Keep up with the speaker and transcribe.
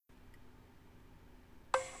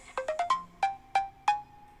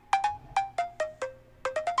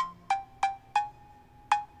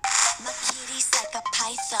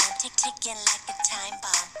python, ticking like a time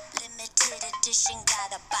bomb. Limited edition,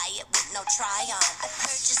 gotta buy it with no try on. I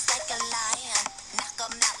purchase like a lion, knock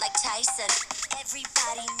 'em out like Tyson.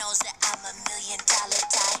 Everybody knows that I'm a $1 million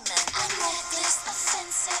diamond. I'm reckless,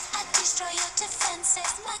 offensive, I destroy your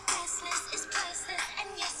defenses. My guest list is priceless,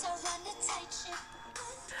 and yes, I run a tight ship.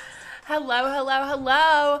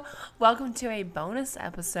 Hello. Welcome to a bonus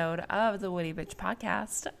episode of the Woody Bitch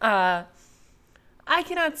Podcast. I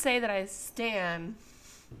cannot say that I stan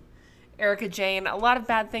Erika Jayne. A lot of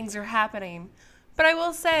bad things are happening, but I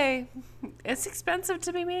will say it's expensive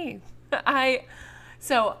to be me. My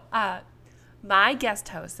guest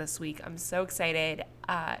host this week, I'm so excited.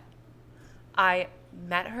 I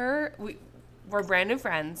met her. We're brand new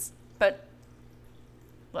friends, but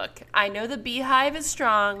look, I know the Beehive is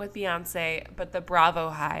strong with Beyonce, but the Bravo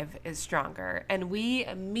Hive is stronger. And we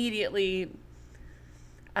immediately,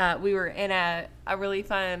 we were in a really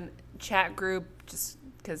fun chat group just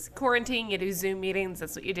because quarantine, you do Zoom meetings,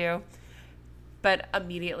 that's what you do. But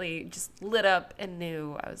immediately just lit up and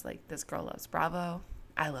knew, I was like, this girl loves Bravo.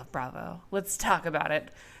 I love Bravo. Let's talk about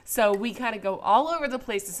it. So we kind of go all over the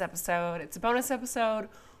place this episode. It's a bonus episode.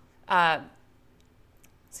 So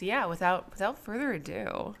yeah, without further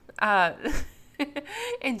ado,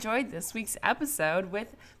 enjoyed this week's episode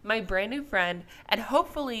with my brand new friend and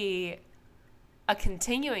hopefully a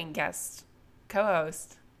continuing guest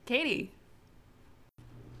co-host, Katie.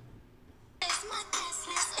 My guest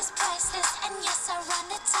list is priceless, and yes, I run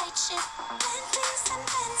a tight ship. Bentleys and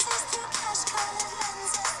Benzes through cash colored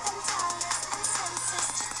lenses, and dollars and senses.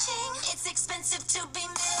 Cha-ching. It's expensive to be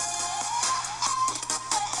me.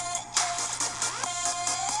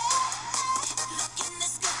 Looking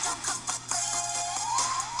this good, don't come for free.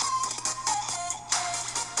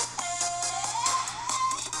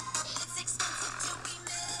 It's expensive to be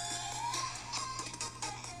me.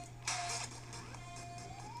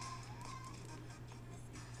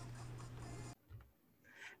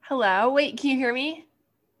 Hello. Wait, can you hear me?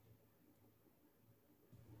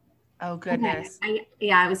 Oh goodness.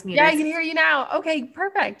 Okay. I was muted. Yeah, I can hear you now. Okay,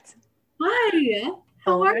 perfect. Hi.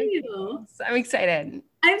 How Oh are my you? goodness. I'm excited.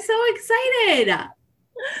 I'm so excited.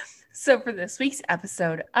 So for this week's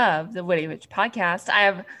episode of the Woody Bitch Podcast, I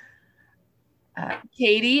have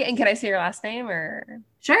Katie, and can I say your last name or?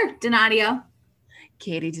 Sure, Donadio.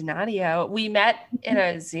 Katie Donadio. We met in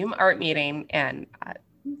a Zoom art meeting, and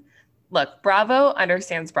look, Bravo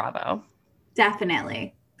understands Bravo.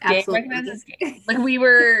 Definitely. Game Absolutely. recognizes game. Like we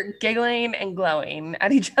were giggling and glowing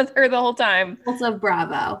at each other the whole time. Also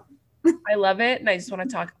Bravo. I love it, and I just want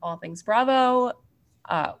to talk all things Bravo.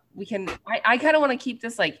 I kind of want to keep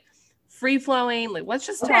this like free flowing. Like let's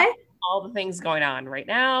just talk all the things going on right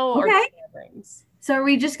now. Okay. Or things. So are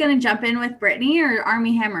we just going to jump in with Brittany or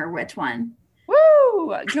Armie Hammer? Which one?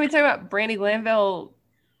 Woo! Can we talk about Brandi Glanville?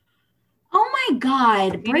 Oh my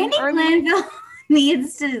God. Brandi Glanville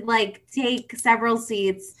needs to like take several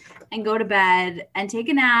seats and go to bed and take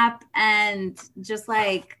a nap and just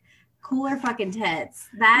like cool her fucking tits.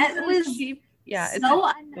 That was cheap. Yeah, so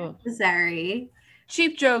unnecessary.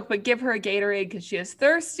 Cheap joke, but give her a Gatorade because she is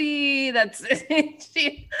thirsty. That's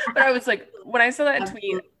but I was like, when I saw that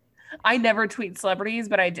tweet, I never tweet celebrities,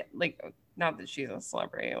 but I did, like, not that she's a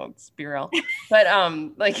celebrity, let's be real, but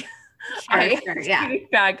like I tweeted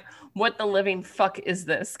back, what the living fuck is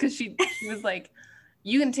this? Because she was like,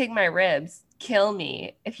 you can take my ribs, kill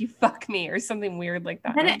me if you fuck me, or something weird like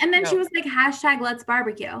that. And then she was like, hashtag let's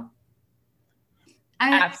barbecue.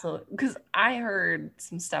 Absolutely, because I heard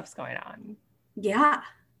some stuff's going on. Yeah,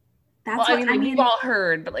 that's well, I mean, we've all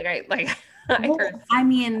heard, but I heard. I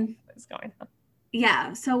mean, what's going on?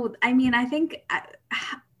 Yeah. So I mean, I think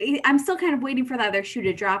I'm still kind of waiting for the other shoe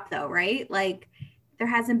to drop, though, right? Like, there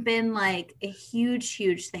hasn't been like a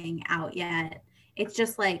huge thing out yet. It's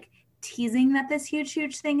just like teasing that this huge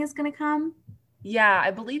thing is going to come. Yeah,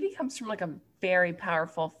 I believe he comes from like a very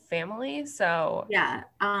powerful family. So yeah.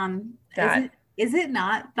 Is it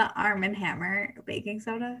not the Arm & Hammer baking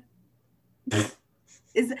soda? Did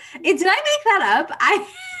I make that up?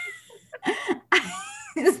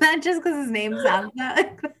 Is that just because his name sounds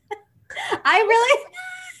that? I'm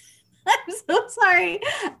so sorry.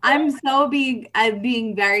 I'm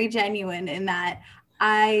being very genuine in that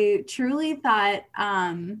I truly thought,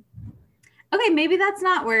 okay, maybe that's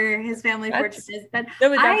not where his family fortune is, but no,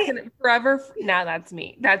 but that's gonna forever. Now that's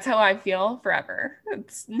me. That's how I feel forever.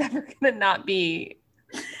 It's never gonna not be.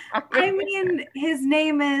 I mean, his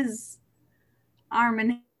name is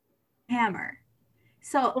Arm & Hammer,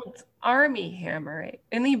 so it's Armie Hammer, right?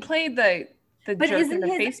 And he played the but jerk isn't in the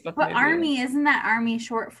his Facebook but movie. Armie, isn't that Armie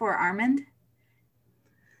short for Armand?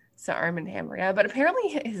 So Armand Hammer, yeah. But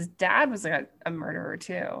apparently his dad was like a murderer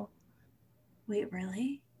too. Wait,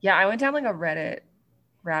 really? Yeah, I went down like a Reddit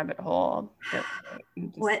rabbit hole.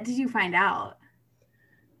 What did you find out?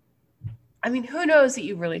 I mean, who knows that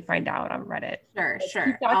you really find out on Reddit?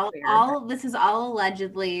 Sure. All this is all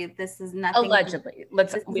allegedly. This is nothing. Allegedly.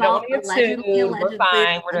 We don't want to get sued. Allegedly, we're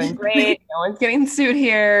fine. We're doing great. No one's getting sued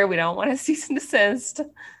here. We don't want to cease and desist.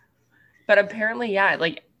 But apparently, yeah,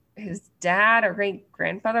 like his dad or great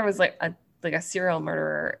grandfather was like a serial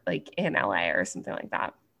murderer, like in LA or something like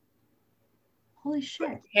that. Holy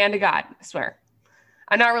shit! Hand to God, I swear.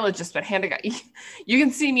 I'm not religious, but hand to God. You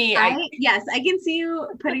can see me. Yes, I can see you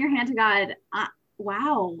putting your hand to God.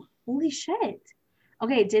 Wow. Holy shit.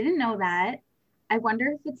 Okay, didn't know that. I wonder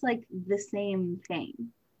if it's like the same thing.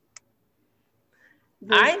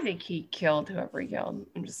 I think he killed whoever he killed.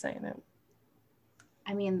 I'm just saying it.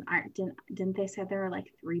 I mean, didn't they say there were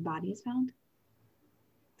like 3 bodies found?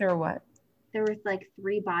 There were what? There were like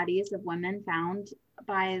 3 bodies of women found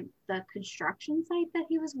by the construction site that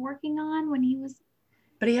he was working on when he was.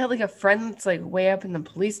 But he had like a friend that's like way up in the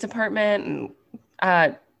police department,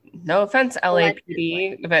 and no offense,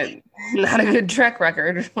 LAPD, but not a good track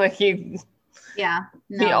record. Like we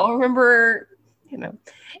all remember,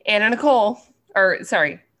 Anna Nicole, or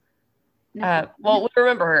sorry, well, we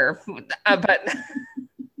remember her, but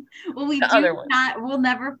well, we'll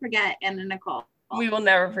never forget Anna Nicole. We will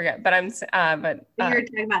never forget, but you're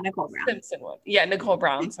talking about Nicole Brown. Simpson one. Yeah, Nicole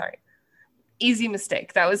Brown. Sorry, easy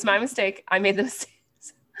mistake. That was my mistake. I made the mistake.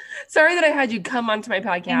 Sorry that I had you come onto my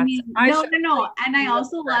podcast. I mean, no. And I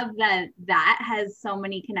also love that has so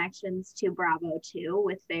many connections to Bravo too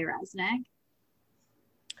with Faye Resnick.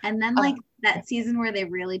 And then that season where they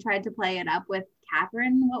really tried to play it up with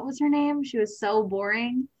Catherine, what was her name? She was so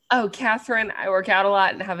boring. Oh, Catherine, I work out a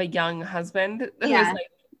lot and have a young husband. Yeah.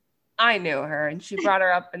 I knew her and she brought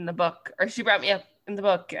her up in the book, or she brought me up in the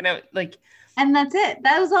book, and and that's it.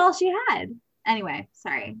 That was all she had. Anyway,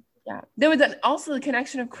 sorry. Yeah, there was also the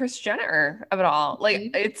connection of Kris Jenner of it all.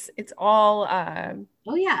 Like it's all.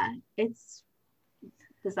 Oh yeah, it's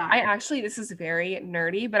bizarre. This is very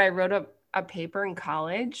nerdy, but I wrote a paper in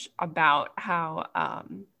college about how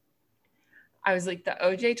I was like the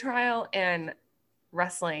OJ trial and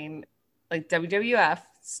wrestling, like WWF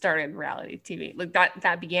started reality TV, like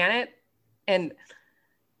that began it, and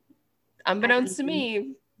unbeknownst to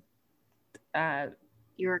me,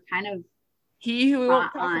 you were kind of. He who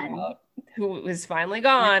was finally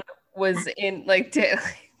gone was in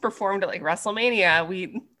performed at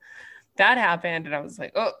WrestleMania. That happened, and I was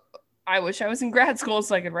like, oh, I wish I was in grad school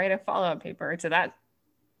so I could write a follow-up paper to that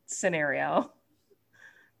scenario.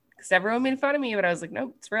 Because everyone made fun of me, but I was like,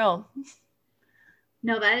 nope, it's real.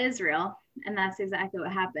 No, that is real, and that's exactly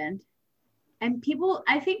what happened. And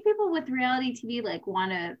I think people with reality TV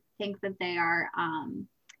want to think that they are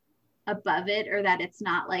above it, or that it's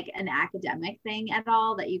not like an academic thing at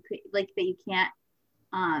all, that you could that you can't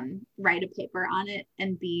write a paper on it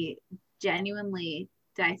and be genuinely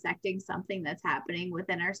dissecting something that's happening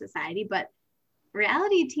within our society. But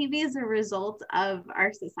reality TV is a result of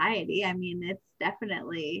our society. I mean, it's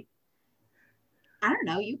definitely, I don't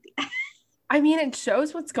know, I mean, it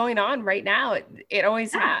shows what's going on right now. It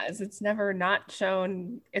always has. It's never not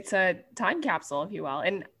shown. It's a time capsule, if you will.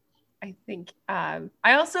 And I think I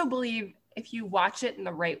also believe if you watch it in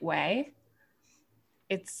the right way,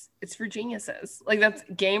 it's for geniuses. Like that's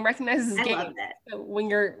game recognizes game. I love that. So when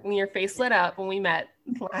your face lit up when we met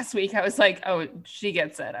last week, I was like, oh, she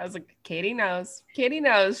gets it. I was like, Katie knows.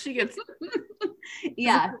 She gets it.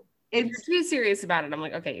 Yeah. If you're too serious about it, I'm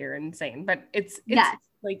like, okay, you're insane. But it's yes.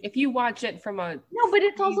 Like if you watch it from a no, but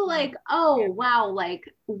it's also like, oh wow, like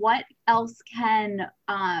what else can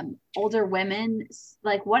older women,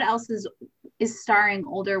 like what else is starring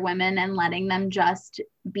older women and letting them just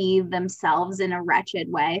be themselves in a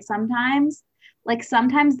wretched way sometimes. Like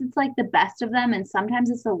sometimes it's like the best of them and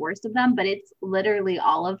sometimes it's the worst of them, but it's literally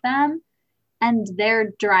all of them, and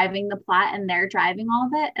they're driving the plot and they're driving all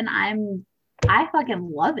of it, and I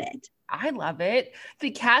fucking love it. I love it.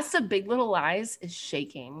 The cast of Big Little Lies is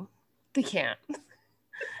shaking. They can't.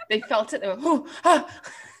 They felt it.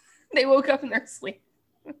 They woke up in their sleep.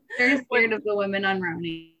 They're scared of the women on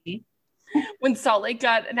Roni. When Salt Lake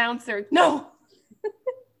got announced, they're like, no.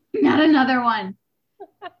 Not another one.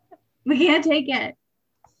 We can't take it.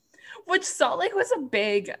 Which Salt Lake was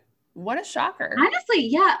what a shocker. Honestly,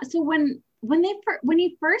 yeah. So when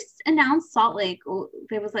he first announced Salt Lake,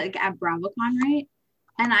 it was like at BravoCon, right?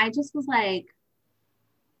 And I just was like,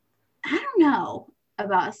 I don't know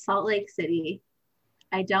about Salt Lake City.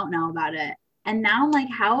 I don't know about it. And now I'm like,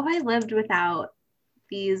 how have I lived without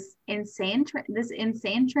this insane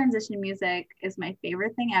transition music is my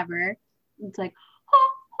favorite thing ever. It's like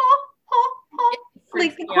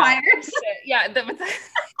like the choirs. Yeah, I'm obsessed.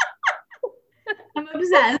 I'm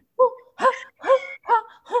obsessed with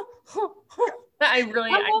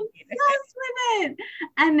it.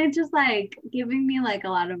 And it's just like giving me like a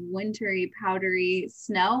lot of wintry, powdery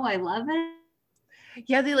snow. I love it.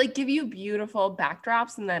 Yeah, they like give you beautiful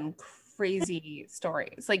backdrops and then crazy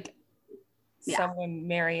stories. Like someone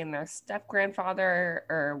marrying their step grandfather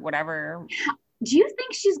or whatever. Do you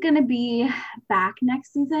think she's gonna be back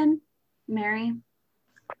next season, Mary?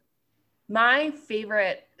 My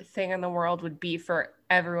favorite thing in the world would be for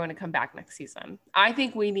everyone to come back next season. I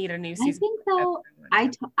think we need a new season. I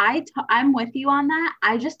think so. I'm with you on that.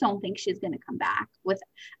 I just don't think she's gonna come back with.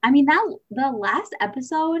 I mean, that the last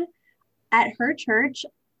episode at her church,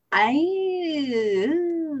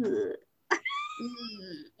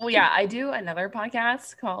 well, yeah, I do another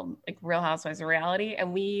podcast called like Real Housewives of Reality,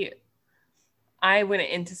 and I went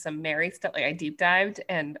into some Mary stuff, like I deep dived,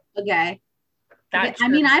 and okay. I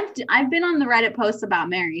mean, I've been on the Reddit posts about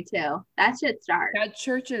Mary too. That shit's dark. That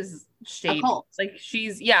church is shady. A cult. Like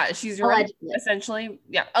she's allegedly. Essentially,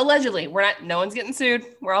 yeah, allegedly. No one's getting sued.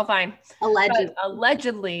 We're all fine.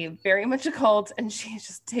 Allegedly, very much a cult, and she's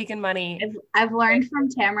just taking money. I've learned from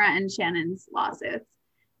Tamra and Shannon's lawsuits.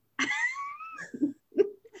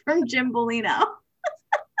 From Jim Bellino.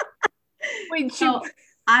 Wait, so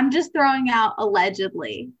I'm just throwing out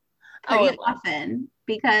allegedly pretty often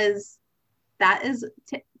because that is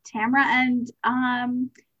Tamra and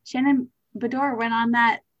Shannon Beador went on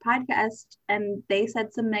that podcast and they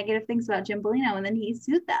said some negative things about Jim Bellino and then he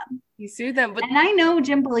sued them. And I know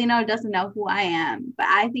Jim Bellino doesn't know who I am, but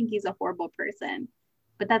I think he's a horrible person.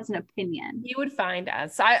 But that's an opinion. He would find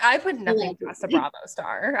us. I put nothing past a Bravo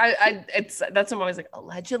star. That's what I'm always like,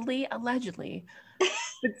 allegedly.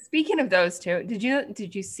 But speaking of those two, did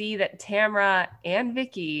you see that Tamra and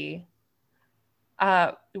Vicky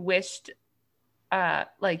wished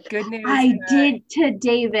like good news? I did to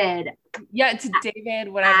David. Yeah, to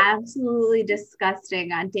David, whatever. Absolutely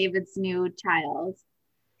disgusting on David's new child.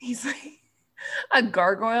 He's like a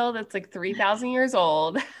gargoyle that's like 3,000 years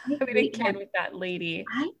old having a kid with that lady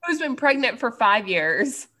who's been pregnant for 5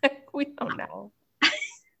 years. We don't know.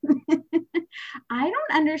 I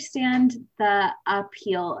don't understand the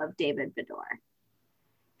appeal of David Beador.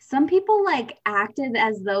 Some people like acted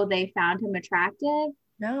as though they found him attractive.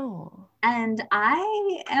 No. And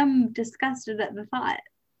I am disgusted at the thought.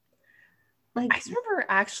 Like, I remember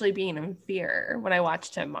actually being in fear when I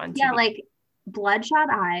watched him on TV. Yeah, like bloodshot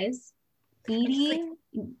eyes, staring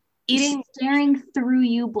through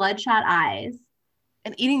you, bloodshot eyes,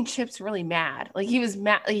 and eating chips really mad. Like he was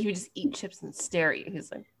mad. Like he would just eat chips and stare at you.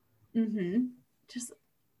 He's like, just,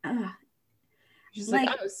 like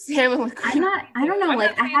oh, salmon with cream. I don't know.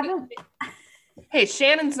 Like I haven't. Hey,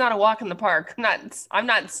 Shannon's not a walk in the park. I'm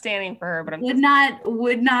not standing for her, but would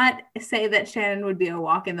not say that Shannon would be a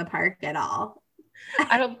walk in the park at all.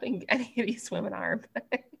 I don't think any of these women are.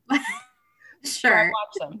 Sure. I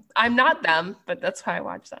watch them. I'm not them, but that's why I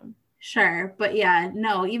watch them. Sure. But yeah,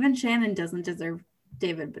 no, even Shannon doesn't deserve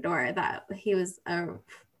David Beador. That he was a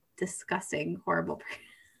disgusting, horrible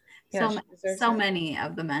person. Yeah, so many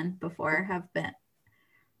of the men before have been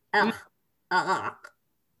a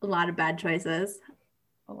lot of bad choices.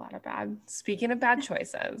 Speaking of bad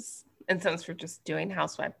choices, and since we're just doing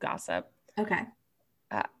housewife gossip. Okay.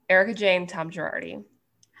 Erika Jayne, Tom Girardi.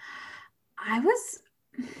 I was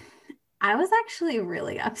actually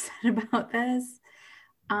really upset about this.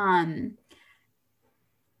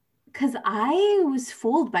 Because I was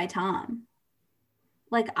fooled by Tom.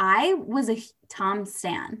 Like I was a Tom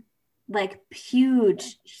stan. Like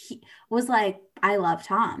huge. He was like, I love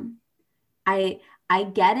Tom. I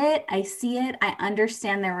get it. I see it. I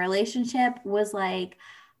understand their relationship. Was like,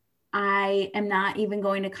 I am not even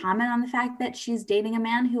going to comment on the fact that she's dating a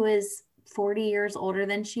man who is 40 years older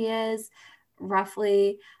than she is,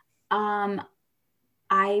 roughly. I'm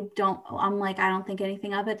like, I don't think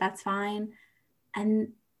anything of it. That's fine.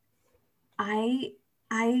 And I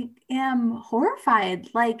am horrified.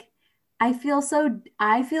 Like, I feel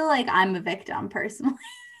like I'm a victim personally.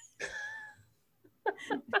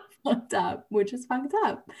 Fucked up, which is fucked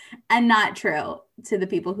up and not true to the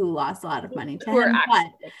people who lost a lot of money to him, but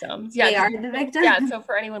victims. Yeah, they are the victims. Yeah, so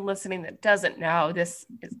for anyone listening that doesn't know,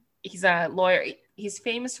 he's a lawyer. He's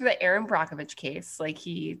famous for the Erin Brockovich case. Like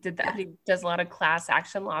he did that. Yeah. He does a lot of class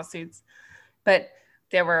action lawsuits, but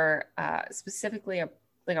there were specifically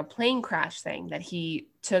like a plane crash thing that he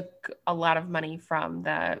took a lot of money from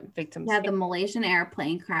the victims. Yeah, the Malaysian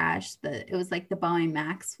airplane crash. It was like the Boeing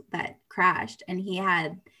Max that crashed, and he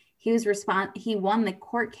won the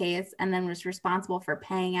court case and then was responsible for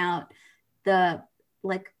paying out the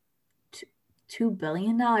like $2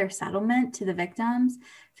 billion settlement to the victims'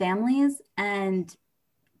 families and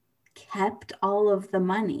kept all of the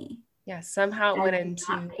money. Yeah, somehow it went into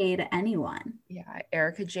not pay to anyone. Yeah,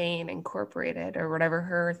 Erica Jane Incorporated or whatever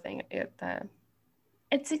her thing.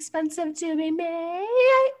 It's expensive to be me.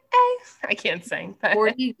 I can't sing. But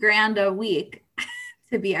 40 grand a week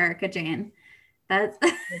to be Erica Jane. That's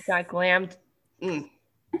it got glammed. I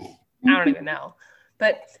don't even know.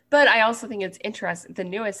 But I also think it's interesting. The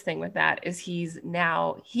newest thing with that is he's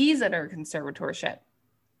under conservatorship,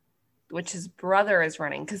 which his brother is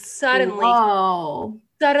running, because suddenly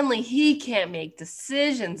he can't make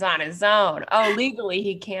decisions on his own. Oh, legally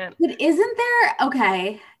he can't. But isn't there,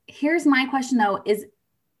 okay, here's my question though,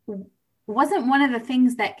 wasn't one of the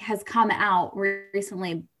things that has come out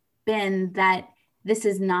recently been that this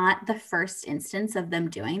is not the first instance of them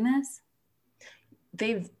doing this?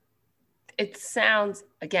 It sounds,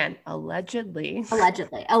 again, allegedly.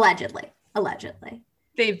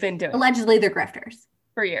 They've been doing allegedly they're grifters.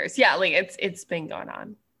 For years. Yeah, like it's been going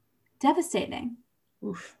on. Devastating.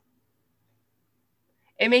 Oof.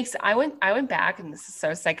 I went back, and this is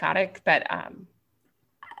so psychotic, but I've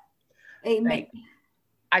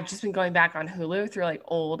just been going back on Hulu through like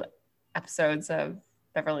old episodes of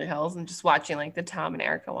Beverly Hills and just watching like the Tom and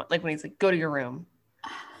Erica one, like when he's like, go to your room.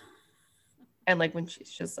 And like when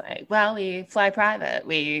she's just like, well, we fly private,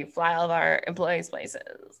 we fly all of our employees places.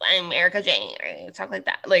 I'm Erica Jane, or talk like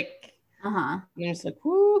that. Like, you're just like,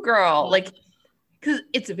 whoo, girl. Like, because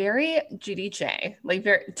it's very Giudice, like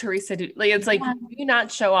very Teresa. Like, it's like, do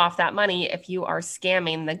not show off that money if you are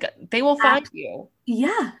scamming they will find you.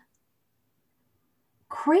 Yeah.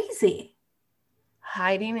 Crazy.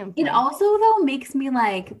 Hiding in plain. It also though makes me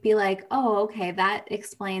be like, oh, okay, that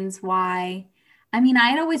explains why. I mean, I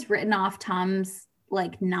had always written off Tom's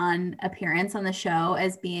like non-appearance on the show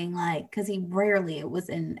as being like, because he rarely was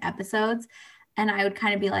in episodes. And I would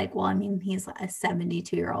kind of be like, well, I mean, he's a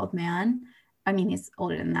 72-year-old man. I mean, he's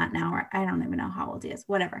older than that now. Or I don't even know how old he is,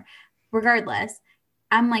 whatever. Regardless,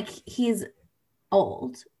 I'm like, he's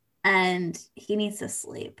old and he needs to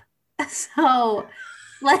sleep. So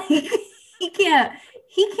like, he can't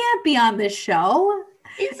be on this show.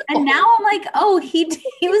 And now I'm like, oh, he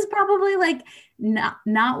was probably like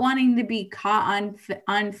not wanting to be caught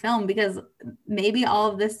on film, because maybe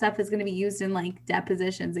all of this stuff is going to be used in like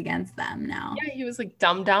depositions against them now. Yeah, he was like,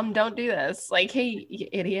 dumb, don't do this. Like, hey, you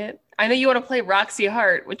idiot. I know you want to play Roxy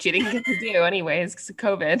Hart, which you didn't get to do anyways because of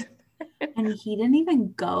COVID. And he didn't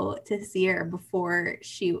even go to see her before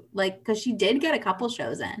because she did get a couple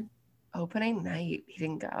shows in. Opening night, he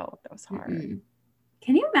didn't go. That was hard. Mm-hmm.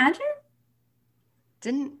 Can you imagine?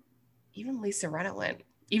 Didn't even Lisa Rinna went.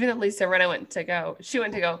 Even if Lisa Rinna went to go, she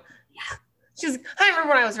went to go. Yeah. She's like, I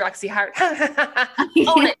remember when I was Roxy Hart.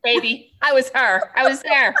 Own it, baby. I was her. I was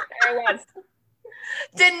there. There I was.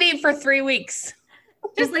 Didn't eat for 3 weeks.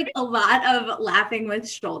 Just like a lot of laughing with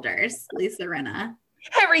shoulders, Lisa Rinna.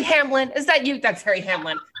 Harry Hamlin, is that you? That's Harry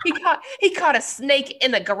Hamlin. He caught a snake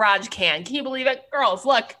in the garage can. Can you believe it? Girls,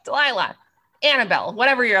 look, Delilah, Annabelle,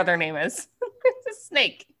 whatever your other name is. It's a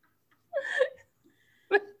snake.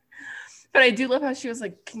 But I do love how she was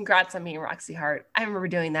like, congrats on being Roxy Hart. I remember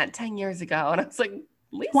doing that 10 years ago. And I was like,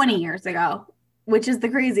 Lisa. 20 years ago, which is the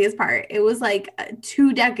craziest part. It was like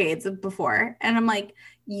 2 decades before. And I'm like,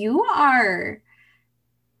 you are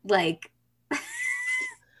like...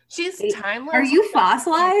 She's timeless. Are you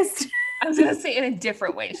fossilized? I was going to say in a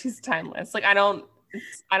different way. She's timeless. Like, I don't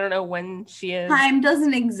know when she is. Time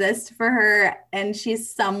doesn't exist for her. And she's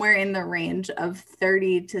somewhere in the range of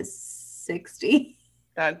 30 to 60.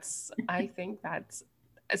 I think that's,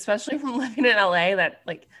 especially from living in LA, that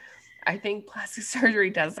like, I think plastic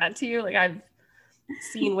surgery does that to you. Like I've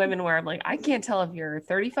seen women where I'm like, I can't tell if you're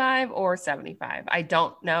 35 or 75. I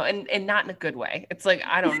don't know. And not in a good way. It's like,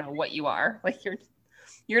 I don't know what you are. Like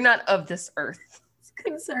you're not of this earth. It's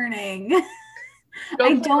concerning.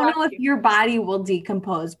 I don't know if your body will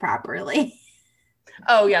decompose properly.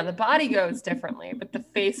 Oh yeah. The body goes differently, but the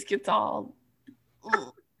face gets all.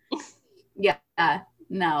 Yeah.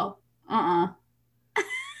 No.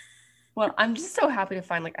 Well, I'm just so happy to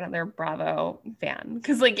find like another Bravo fan,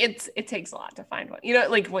 because like it takes a lot to find one. You know,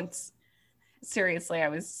 like once seriously,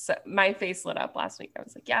 my face lit up last week. I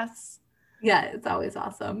was like, yes. Yeah, it's always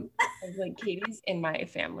awesome. I was like, Katie's in my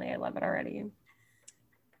family. I love it already.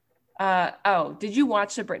 Oh, did you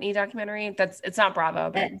watch the Britney documentary? It's not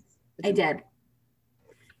Bravo, but I did.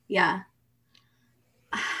 Yeah.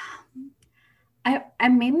 I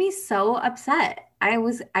made me so upset. I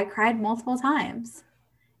cried multiple times.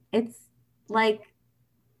 It's like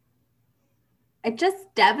it's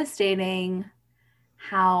just devastating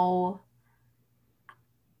how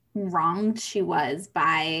wronged she was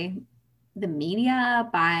by the media,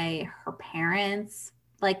 by her parents,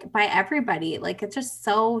 like by everybody. Like it's just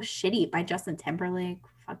so shitty by Justin Timberlake.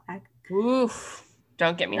 Fuck that. Oof.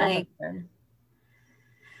 Don't get me on Like that.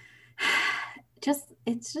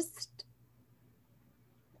 it's just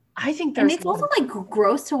I think and there's it's also like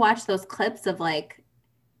gross to watch those clips of like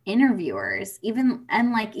interviewers, even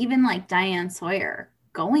like Diane Sawyer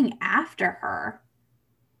going after her.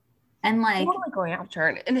 And like totally going after her.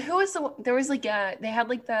 And who was there was like they had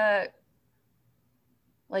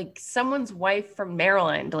like someone's wife from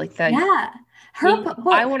Maryland, like the yeah,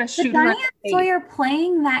 I want to shoot her in Diane the face. Sawyer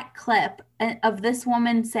playing that clip of this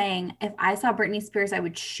woman saying, if I saw Britney Spears, I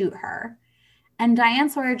would shoot her. And Diane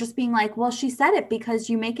Sawyer just being like, well, she said it because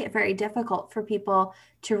you make it very difficult for people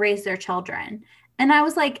to raise their children. And I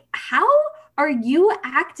was like, how are you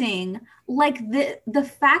acting like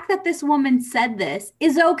the fact that this woman said this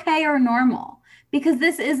is okay or normal? Because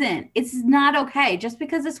this isn't. It's not okay. Just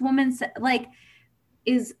because this woman like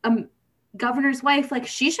is a governor's wife, like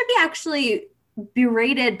she should be actually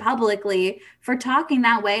berated publicly for talking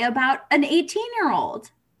that way about an 18-year-old.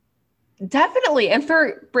 Definitely. And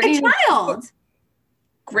for Britney, a child.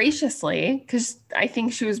 Graciously, because I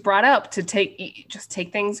think she was brought up to take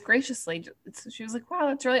things graciously. She was like, wow,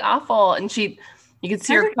 that's really awful. And you could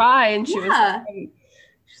see her cry, and she's like,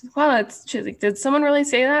 wow, she's like, did someone really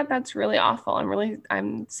say that? That's really awful.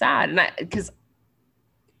 I'm sad. And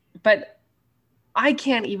but I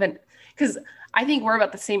can't even, because I think we're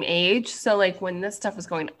about the same age. So like when this stuff was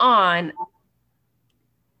going on,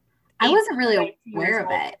 I wasn't really aware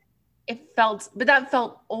of it. But that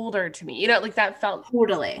felt older to me, like that felt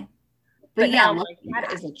totally. But yeah, now, like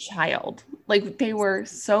that is a child. Like they were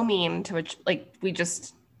so mean to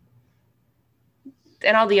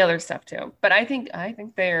and all the other stuff too. But I think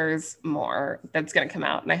there's more that's gonna come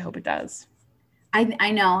out, and I hope it does.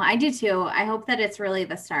 I know, I do too. I hope that it's really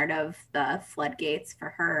the start of the floodgates for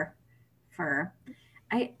her.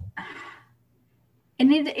 And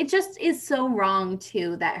it just is so wrong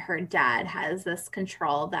too that her dad has this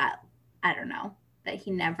control that I don't know, that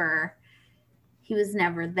he was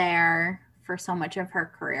never there for so much of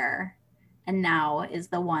her career, and now is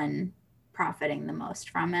the one profiting the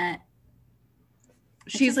most from it.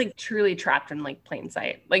 She's like truly trapped in like plain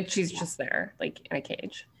sight. Like she's just there, like in a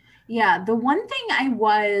cage. Yeah. The one thing I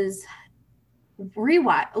was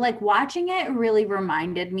watching it really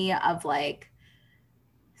reminded me of like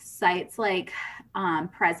sites like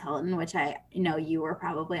Perez Hilton, which I know you were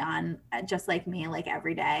probably on just like me, like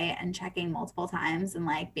every day, and checking multiple times and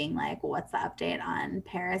like being like, what's the update on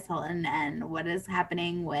Paris Hilton and what is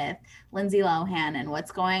happening with Lindsay Lohan and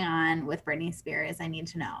what's going on with Britney Spears? I need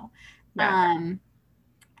to know. Yeah.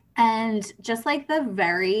 And just like the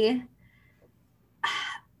very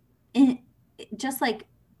just like,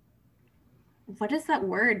 what is that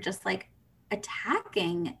word? Just like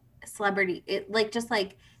attacking celebrity, just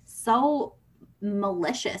like so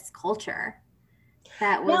malicious culture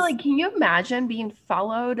that was. Yeah, like can you imagine being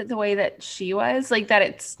followed the way that she was? Like that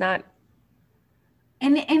it's not.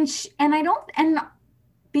 And I don't, and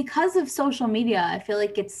because of social media, I feel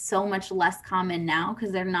like it's so much less common now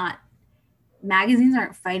because magazines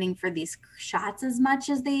aren't fighting for these shots as much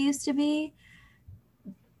as they used to be.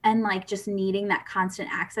 And like just needing that constant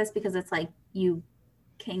access, because it's like you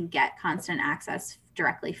can get constant access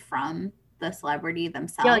directly from the celebrity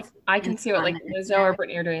themselves. Yeah, like I can see what like Lizzo or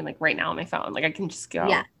Britney are doing like right now on my phone. Like I can just go.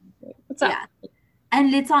 Yeah. What's up? Yeah.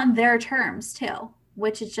 And it's on their terms too,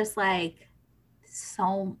 which is just like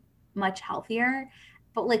so much healthier.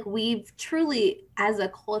 But like we've truly, as a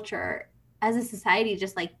culture, as a society,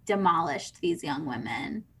 just like demolished these young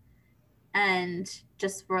women and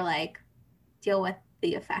just were like, deal with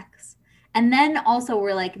the effects. And then also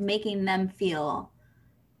we're like making them feel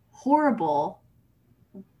horrible,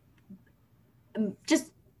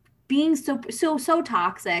 just being so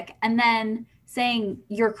toxic, and then saying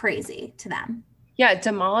you're crazy to them. Yeah,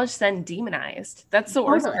 demolished, then demonized. That's the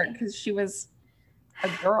worst part, because she was a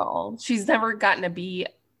girl. She's never gotten to be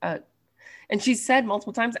and she said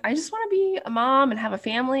multiple times, I just want to be a mom and have a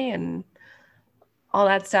family and all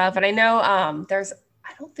that stuff. And I know I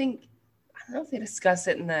don't know if they discuss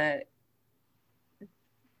it in the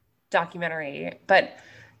documentary, but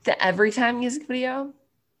the Everytime music video.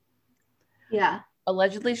 Yeah.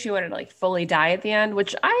 Allegedly she wanted to like fully die at the end,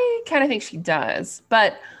 which I kind of think she does.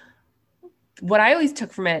 But what I always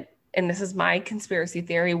took from it and this is my conspiracy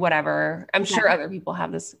theory, whatever. I'm Okay. sure other people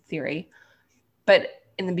have this theory. But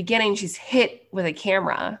in the beginning, she's hit with a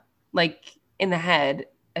camera, like in the head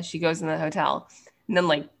as she goes in the hotel. And then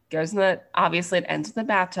like goes in the, obviously it ends in the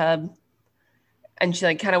bathtub. And she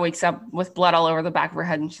like kind of wakes up with blood all over the back of her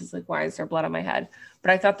head. And she's like, why is there blood on my head?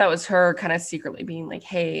 But I thought that was her kind of secretly being like,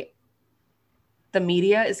 hey, the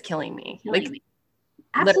media is killing me. Killing Like, me.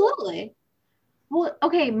 Absolutely. Well,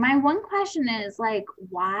 okay, my one question is like,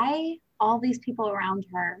 why all these people around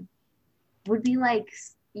her would be like,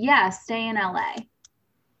 yeah, stay in LA.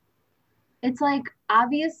 It's like,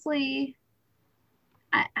 obviously,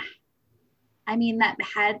 I mean, that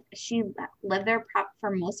had she lived there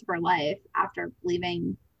for most of her life after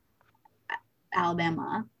leaving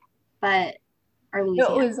Alabama, but or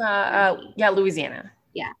no, it Louisiana. was, yeah, Louisiana.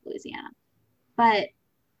 Yeah, Louisiana. But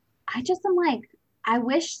I just am like, I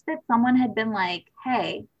wish that someone had been like,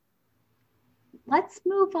 hey, let's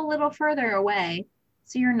move a little further away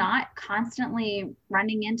so you're not constantly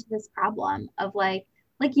running into this problem of like,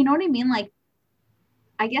 you know what I mean? Like,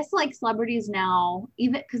 I guess like celebrities now,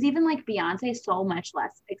 even like Beyonce is so much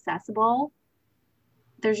less accessible.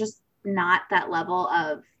 There's just not that level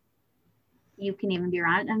of you can even be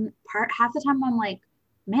around. And half the time I'm like,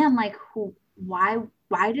 man, like why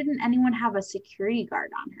didn't anyone have a security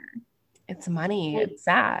guard on her? It's money. Like, It's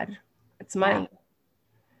sad. It's money. yeah.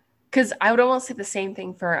 Because I would almost say the same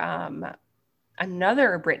thing for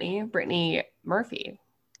another Brittany Murphy,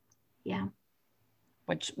 Yeah.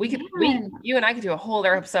 which we could, Man. you and I could do a whole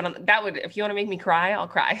other episode on that. Would, if you want to make me cry, I'll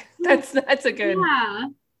cry. That's a good, Yeah.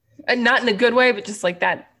 and not in a good way, but just like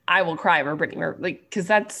that, I will cry over Brittany Murphy, like because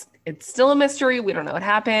it's still a mystery. We don't know what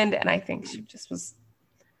happened, and I think she just was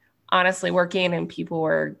honestly working, and people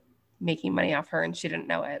were making money off her, and she didn't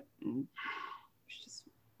know it. And she just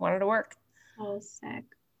wanted to work. So sick.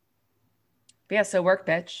 But yeah, so work,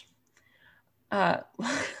 bitch.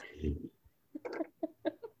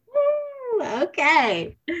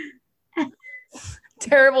 Okay.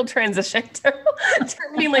 Terrible transition. To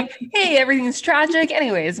being like, hey, everything's tragic.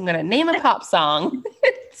 Anyways, I'm gonna name a pop song.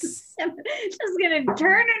 Just gonna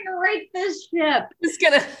turn and right this ship. Just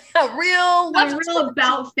gonna a real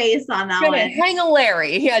about face on that gonna one. hang a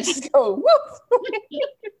Larry. Yeah, just go whoop.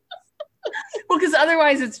 Well, because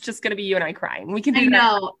otherwise it's just gonna be you and I crying. We can do I that.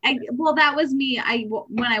 know. Well, that was me.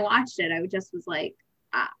 When I watched it, I just was like,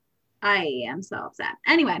 I am so upset.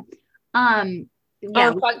 Anyway, yeah.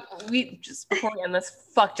 Oh, fuck, we just before we end this,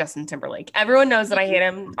 fuck Justin Timberlake. Everyone knows that I hate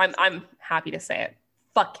him. I'm happy to say it.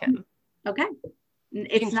 Fuck him. Okay.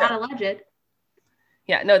 It's not alleged.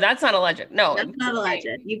 Yeah, no, that's not alleged. No, That's not alleged.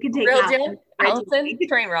 You can take real that deal. one right Allison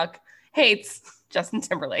Trainwreck hates Justin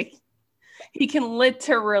Timberlake. He can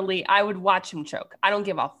literally, I would watch him choke. I don't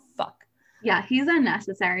give a fuck. Yeah, he's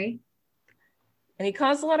unnecessary. And he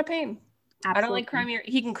caused a lot of pain. Absolutely. I don't like cry me.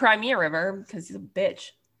 He can cry me a river because he's a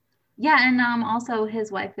bitch. Yeah, and also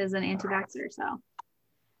his wife is an anti-vaxxer, so.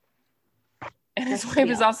 And his wife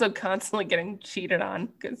is also constantly getting cheated on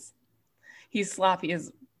because he's sloppy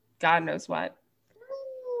as God knows what.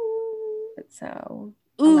 But so,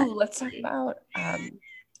 let's talk about. Sorry.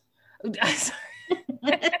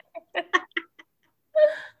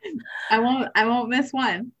 I won't miss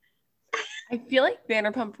one. I feel like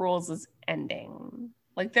Vanderpump Rules is ending.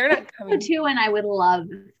 Like they're not coming. Too, and I would love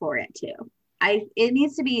for it to. It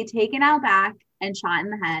needs to be taken out back and shot in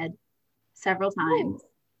the head several times.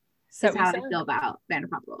 That's how I feel about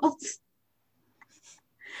Vanderpump Rules.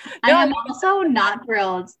 No, I am also not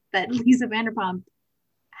thrilled that Lisa Vanderpump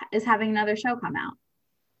is having another show come out.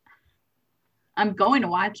 I'm going to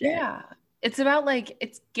watch it. Yeah. It's about like,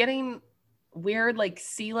 it's getting weird, like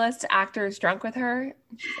C-list actors drunk with her.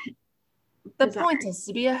 The point is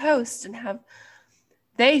to be a host and have,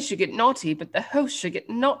 they should get naughty, but the host should get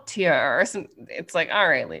naughtier. It's like, all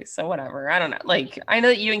right, Lisa, whatever. I don't know. Like, I know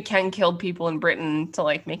that you and Ken killed people in Britain to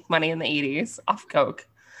like make money in the 80s off coke.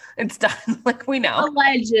 It's done. Like, we know.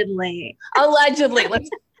 Allegedly.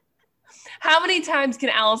 How many times can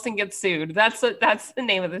Allison get sued? That's the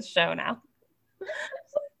name of this show now.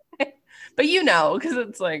 But you know, because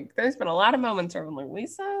it's like there's been a lot of moments where I'm like,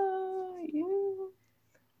 Lisa, you.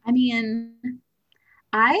 I mean,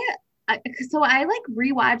 so I like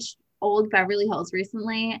rewatched old Beverly Hills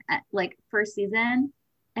recently, like first season,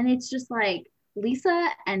 and it's just like Lisa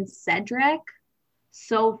and Cedric,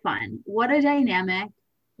 so fun. What a dynamic!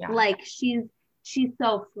 Yeah. Like she's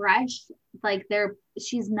so fresh. Like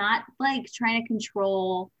she's not like trying to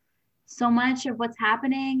control so much of what's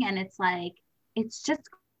happening, and it's like it's just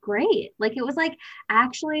great. Like it was like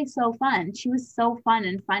actually so fun. She was so fun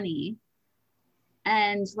and funny.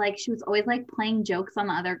 And like she was always like playing jokes on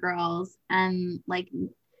the other girls and like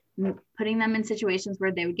putting them in situations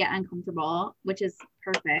where they would get uncomfortable, which is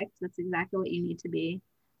perfect. That's exactly what you need to be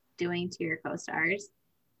doing to your co-stars.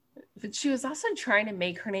 But she was also trying to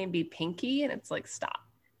make her name be Pinky, and it's like, stop.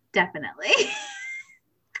 Definitely.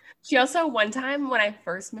 She also, one time when I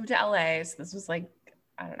first moved to LA, so this was like,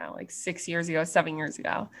 I don't know, like 6 years ago, 7 years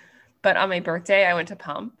ago. But on my birthday, I went to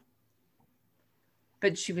Pump.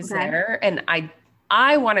 But she was there, and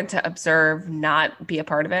I wanted to observe, not be a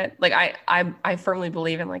part of it. Like I firmly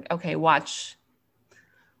believe in like, okay, watch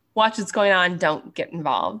what's going on, don't get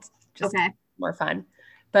involved. Just more fun.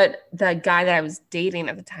 But the guy that I was dating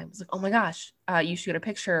at the time was like, oh my gosh, you should get a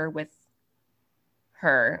picture with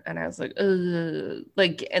her. And I was like, ugh.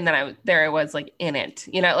 Like, and then I was like in it,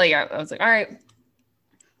 you know, like I was like, all right.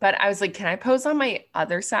 But I was like, can I pose on my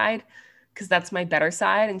other side? Because that's my better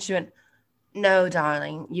side. And she went, no,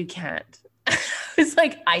 darling, you can't. I was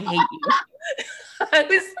like, I hate you. I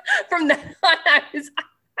was, from that on,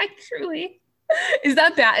 I truly, is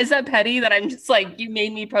that bad? Is that petty that I'm just like, you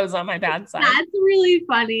made me pose on my bad side? That's really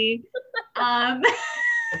funny. But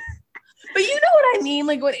you know what I mean?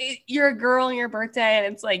 Like, you're a girl on your birthday, and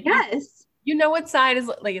it's like, yes, you know what side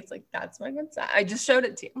is like, it's like, that's my good side. I just showed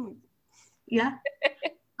it to you. Yeah.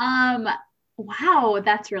 Wow,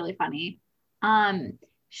 that's really funny. So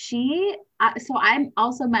I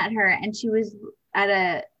also met her, and she was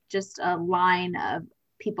at just a line of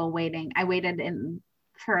people waiting. I waited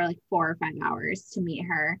for like 4 or 5 hours to meet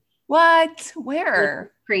her. What?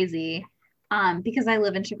 Where? Crazy. Because I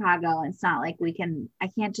live in Chicago, and it's not like I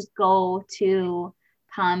can't just go to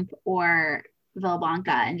Pump or Villa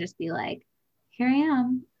Blanca and just be like, here I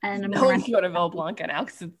am. And I'm going to go to Villa Blanca now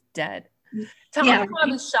because it's dead. Tom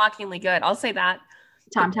Tom is shockingly good. I'll say that.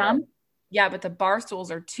 Tom? Yeah, but the bar stools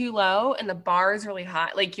are too low and the bar is really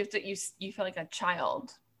high. Like you feel like a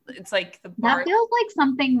child. It's like the bar. That feels like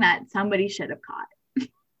something that somebody should have caught.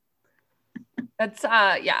 That's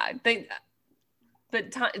yeah.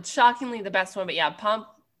 It's shockingly the best one. But yeah, Pump,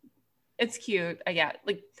 it's cute. I get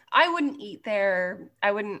like I wouldn't eat there.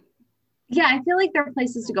 I wouldn't. Yeah, I feel like there are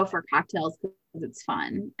places to go for cocktails because it's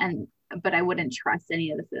fun, but I wouldn't trust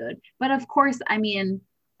any of the food. But of course, I mean,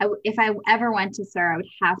 if I ever went to SUR, I would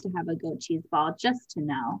have to have a goat cheese ball just to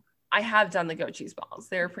know. I have done the goat cheese balls.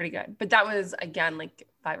 They were pretty good. But that was, again, like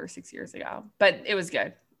 5 or 6 years ago. But it was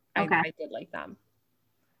good. Okay. I did like them.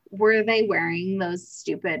 Were they wearing those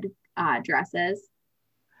stupid dresses?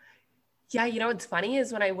 Yeah, you know what's funny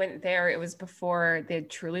is when I went there, it was before they had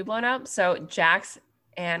truly blown up. So Jax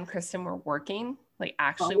and Kristen were working, like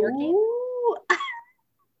actually working.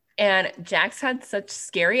 And Jax had such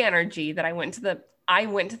scary energy that I went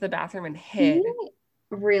to the bathroom and hid.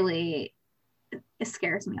 Really, it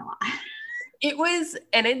scares me a lot.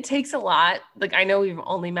 It takes a lot. Like, I know we've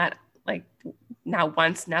only met like now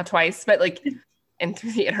once, now twice, but like, and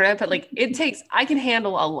through the internet, but like I can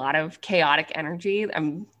handle a lot of chaotic energy.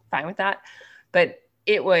 I'm fine with that. But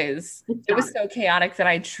it was so chaotic that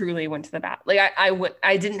I truly went to the bathroom. Like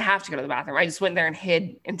I didn't have to go to the bathroom. I just went there and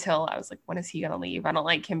hid until I was like, when is he going to leave? I don't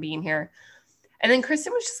like him being here. And then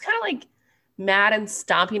Kristen was just kind of like mad and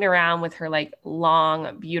stomping around with her like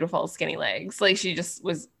long, beautiful, skinny legs. Like she just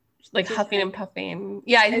was like huffing and puffing.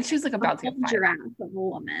 Yeah, I think she was like about to get fired. Giraffe of a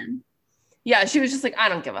woman. Yeah, she was just like, I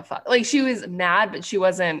don't give a fuck. Like she was mad, but she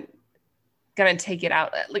wasn't gonna take it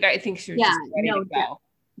out. Like I think she was just ready to go.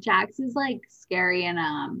 Jax is like scary in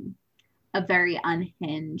a very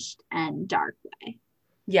unhinged and dark way.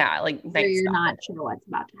 Yeah, like where you're not sure what's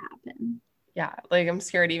about to happen. Yeah, like I'm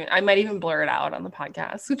scared. I might even blur it out on the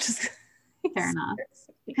podcast, which is fair enough.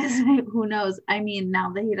 Because who knows? I mean,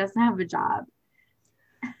 now that he doesn't have a job.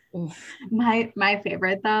 Oof. My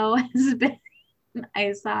favorite though has been,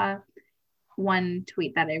 I saw one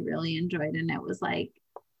tweet that I really enjoyed, and it was like,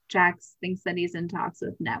 Jax thinks that he's in talks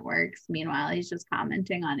with networks. Meanwhile, he's just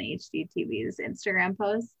commenting on HGTV's Instagram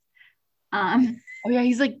posts. Oh yeah,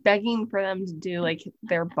 he's like begging for them to do like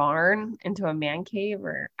their barn into a man cave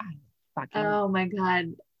or fucking. Oh my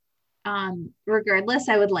god. Regardless,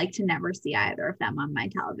 I would like to never see either of them on my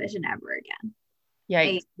television ever again.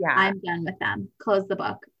 Yeah, I'm done with them. Close the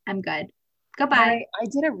book. I'm good. Goodbye. I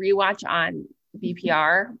did a rewatch on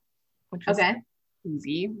VPR, which was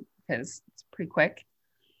easy because it's pretty quick.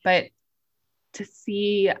 But to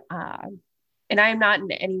see, and I'm not in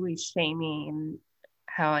any way shaming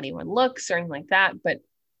how anyone looks or anything like that, but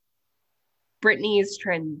Britney's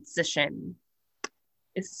transition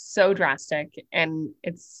is so drastic, and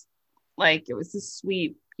it's like it was this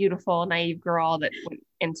sweet, beautiful, naive girl that went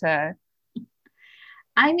into.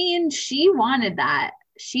 I mean, she wanted that.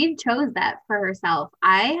 She chose that for herself.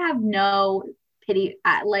 I have no pity.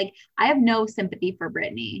 I have no sympathy for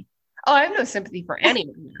Britney. Oh, I have no sympathy for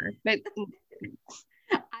anyone there. But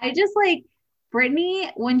I just like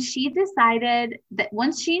Brittany, when she decided that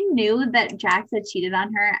once she knew that Jax had cheated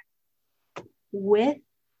on her with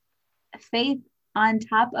Faith on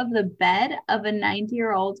top of the bed of a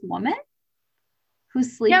 90-year-old woman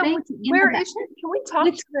who's sleeping in where the bed. is she? Can we talk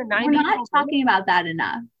to the 90? We're not talking about that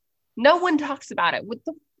enough. No one talks about it.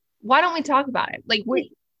 Why don't we talk about it? Like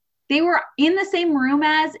they were in the same room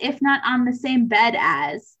as, if not on the same bed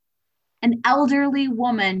as, an elderly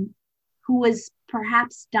woman who was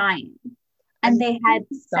perhaps dying, and they had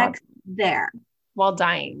sex there while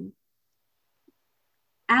dying.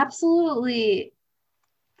 Absolutely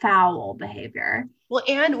foul behavior. Well,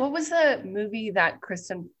 and what was the movie that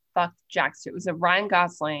Kristen fucked Jax to? It was a Ryan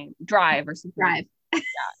Gosling Drive or something. Drive.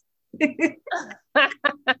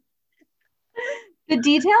 The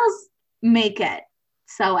details make it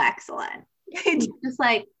so excellent. It's just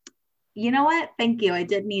like, you know what? Thank you. I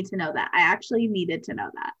did need to know that. I actually needed to know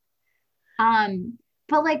that.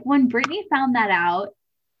 But like when Brittany found that out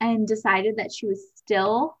and decided that she was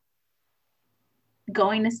still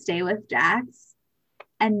going to stay with Jax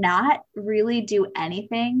and not really do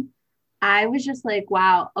anything, I was just like,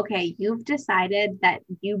 wow, okay, you've decided that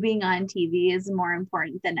you being on TV is more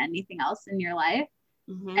important than anything else in your life.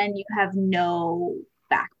 Mm-hmm. And you have no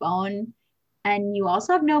backbone, and you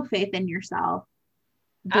also have no faith in yourself.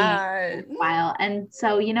 And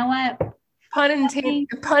so, you know what? Pun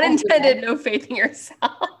intended, no faith in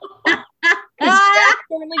yourself. Jax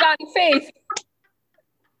certainly got faith.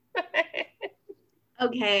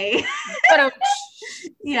 Okay.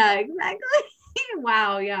 Yeah, exactly.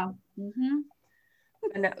 Wow. Yeah. Mm-hmm.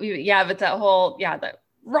 Yeah, but that whole, the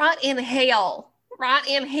rot in hell.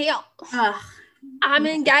 Ugh. I'm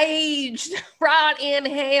engaged. Rot in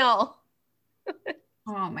hell.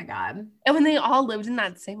 Oh my God. And when they all lived in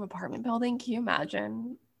that same apartment building, can you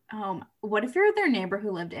imagine? What if you're their neighbor who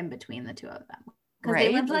lived in between the two of them? Because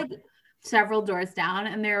they lived like several doors down,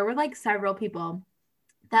 and there were like several people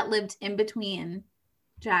that lived in between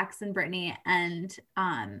Jax and Brittany and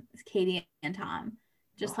Katie and Tom.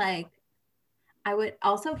 Just like, I would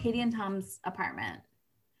also Katie and Tom's apartment.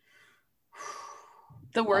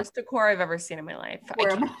 The worst decor I've ever seen in my life.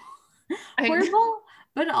 Horrible. Horrible,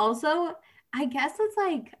 but also I guess it's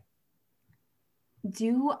like,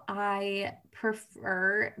 do I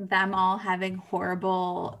prefer them all having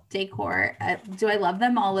horrible decor? Do I love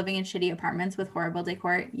them all living in shitty apartments with horrible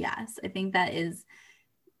decor? Yes. I think that is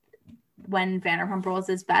when Vanderpump Rules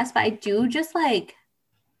is best. But I do just like,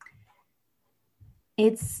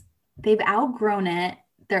 they've outgrown it.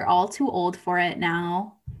 They're all too old for it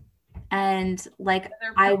now. And like,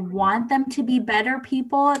 I want them to be better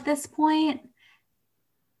people at this point.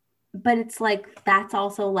 But it's like, that's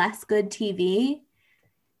also less good TV.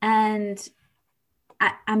 And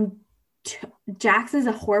Jax is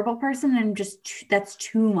a horrible person, and that's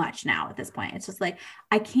too much now at this point. It's just like,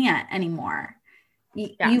 I can't anymore.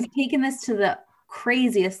 You've taken this to the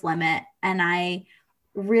craziest limit, and I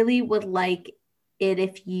really would like it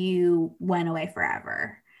if you went away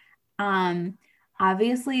forever.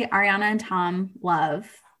 Obviously, Ariana and Tom love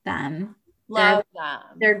them.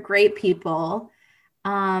 They're great people.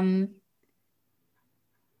 I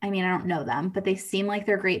mean, I don't know them, but they seem like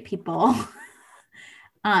they're great people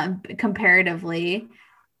comparatively.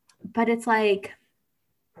 But it's like,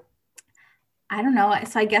 I don't know.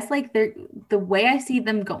 So I guess like the way I see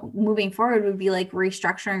them moving forward would be like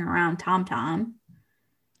restructuring around Tom.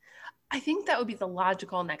 I think that would be the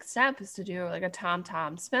logical next step, is to do like a Tom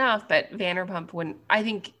spinoff, but Vanderpump wouldn't. I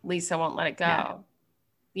think Lisa won't let it go. Yeah.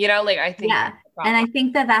 You know, like I think. Yeah, and I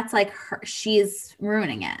think that's like she's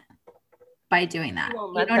ruining it by doing that.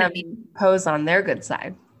 Won't let them pose on their good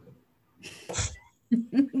side.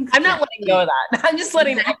 I'm not letting go of that. I'm just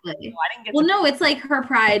letting exactly. No, it's like her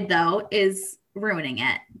pride though is ruining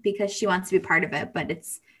it because she wants to be part of it, but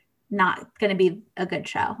it's not going to be a good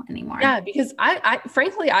show anymore. Yeah, because I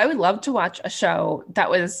frankly, I would love to watch a show that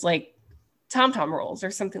was like Tom Rules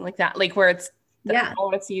or something like that, like where it's I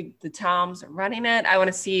want to see the Toms running it. I want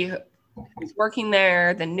to see who's working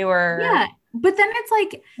there, the newer. Yeah, but then it's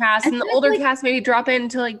like cast, and the older cast maybe drop in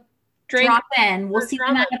to like drop in. We'll see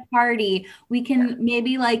them at a party. We can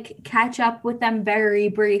maybe like catch up with them very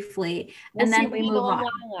briefly, and then we move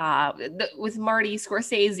on. With Marty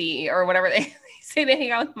Scorsese or whatever they say they hang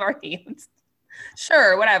out with Marty.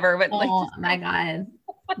 Sure, whatever. But my God,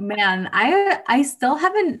 man, I still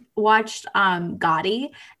haven't watched Gotti,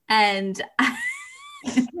 and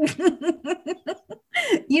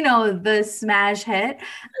you know, the smash hit.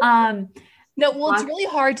 No, well, it's really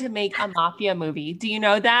hard to make a mafia movie. Do you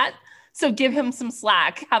know that? So give him some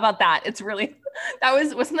slack. How about that? It's really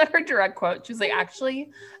Wasn't that her direct quote? She was like,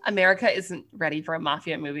 actually, America isn't ready for a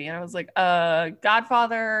mafia movie. And I was like,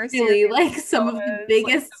 Godfather, Really, Serious like some of the Noise,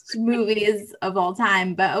 biggest movies of all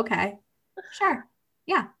time, but okay. Sure.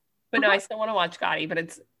 Yeah. but no, I still want to watch Gotti, but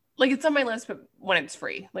it's on my list, but when it's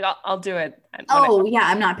free. Like I'll do it. Oh, yeah,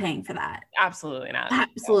 I'm not paying for that. Absolutely not.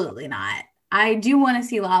 Absolutely not. I do want to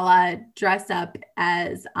see Lala dress up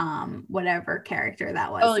as whatever character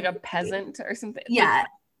that was. Oh, like a peasant or something. Yeah.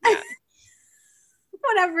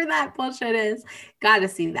 Whatever that bullshit is. Gotta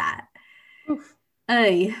see that.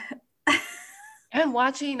 Ay. And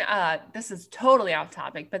watching this is totally off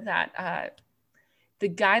topic, but that the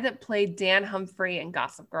guy that played Dan Humphrey in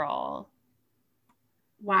Gossip Girl.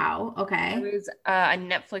 Wow. Okay. It was a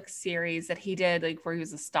Netflix series that he did, like where he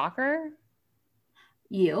was a stalker.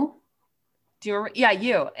 You? Do you remember? Yeah,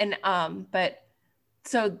 you. And but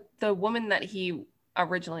so the woman that he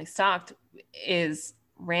originally stalked is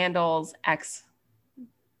Randall's ex-wife,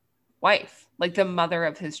 like the mother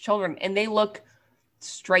of his children, and they look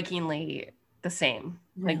strikingly the same.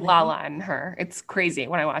 Really? Like Lala and her. It's crazy.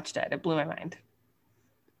 When I watched it, it blew my mind.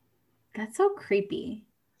 That's so creepy.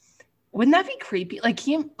 Wouldn't that be creepy? Like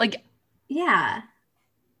Yeah.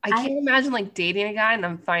 I can't imagine like dating a guy and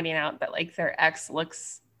then finding out that like their ex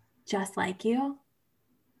looks just like you.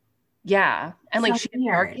 Yeah. And like So she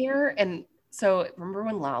had dark weird. hair. And so remember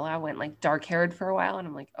when Lala went like dark haired for a while? And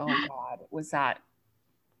I'm like, oh God, was that?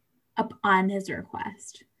 Up on his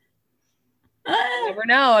request. You never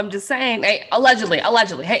know. I'm just saying. Hey, allegedly.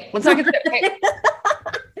 Hey, let's not get hey.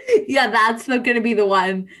 Yeah, that's not going to be the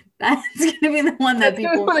one. That's going to be the one that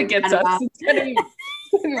people that gets us. about. It's gonna be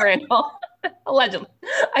Randall. Allegedly.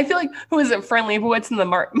 I feel like who was it? Friendly Leibowitz in the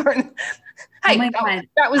Martin. Hey, Oh my God.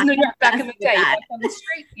 that was New York back in the day. You that. walked on the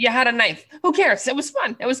street, you had a knife. Who cares? It was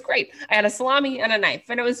fun. It was great. I had a salami and a knife,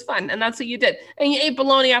 and it was fun. And that's what you did. And you ate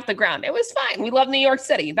bologna off the ground. It was fine. We love New York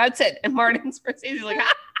City. That's it. And Martin Scorsese's like,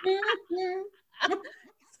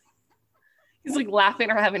 he's like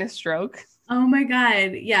laughing or having a stroke. Oh my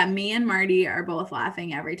God. Yeah, me and Marty are both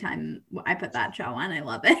laughing every time I put that show on. I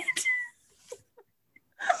love it.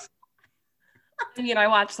 I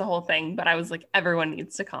watched the whole thing, but I was like, everyone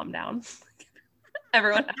needs to calm down.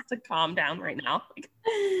 Everyone has to calm down right now.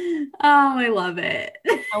 Oh, I love it.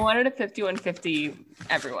 I wanted a 5150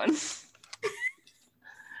 everyone.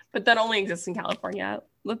 But that only exists in California.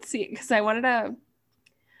 Let's see, because I wanted to.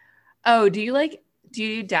 Oh, do you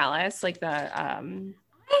do Dallas? Like the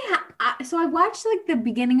So I watched like the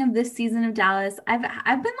beginning of this season of Dallas. I've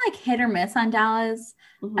been like hit or miss on Dallas.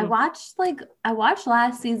 Mhm. I watched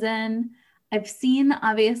last season. I've seen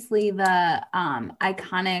obviously the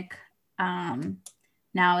iconic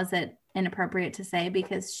now is it inappropriate to say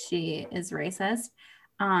because she is racist.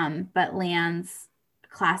 But Leanne's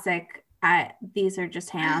classic these are just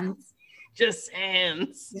hands. Just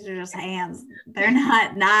hands. These are just hands. They're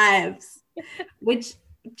not knives. Which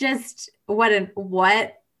just what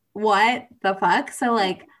the fuck? So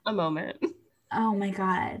like A moment. oh my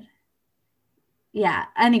God. Yeah.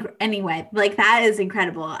 Anyway, like that is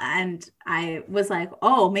incredible. And I was like,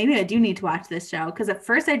 oh, maybe I do need to watch this show. Cause at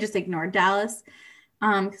first I just ignored Dallas.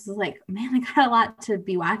 Cause I was like, man, I got a lot to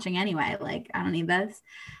be watching anyway. Like, I don't need this.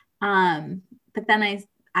 But then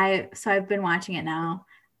so I've been watching it now.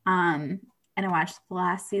 And I watched the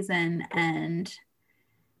last season and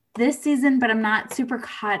this season, but I'm not super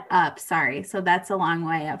caught up. Sorry. So that's a long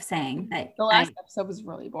way of saying that. The last episode was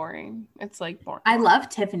really boring. It's like boring. I love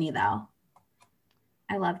Tiffany though.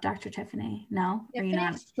 I love Dr. Tiffany. No, are you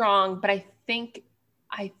not? Strong, but I think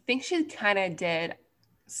she kind of did.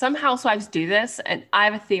 Some housewives do this, and I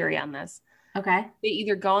have a theory on this. Okay. They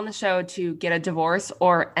either go on the show to get a divorce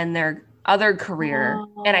or end their other career,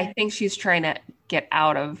 and I think she's trying to get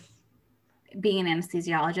out of being an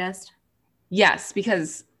anesthesiologist. Yes,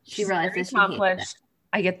 because she realizes she accomplished.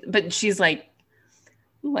 I get, but she's like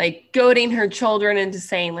goading her children into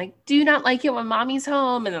saying like, do you not like it when mommy's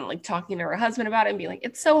home? And then like talking to her husband about it and being like,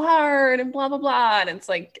 it's so hard and blah, blah, blah. And it's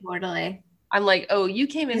like, totally. I'm like, oh, you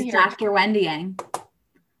came in here. Dr. Wendy Yang.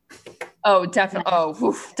 Oh, definitely.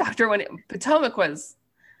 Oh, Dr. Wendy. Potomac was,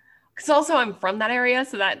 because also I'm from that area.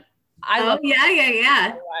 So that I love.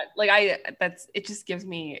 Yeah. Like it just gives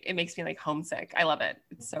me, it makes me like homesick. I love it.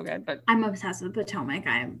 It's so good. But I'm obsessed with Potomac.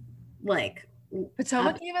 I'm like.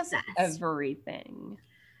 Potomac gave us everything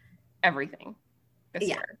this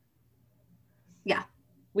year. Yeah.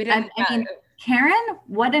 We didn't. I mean, Karen,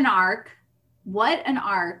 what an arc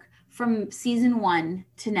from season 1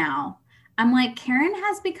 to now. I'm like, Karen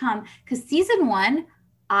has become, because season 1,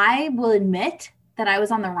 I will admit that I was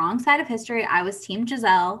on the wrong side of history. I was team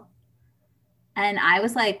Giselle. And I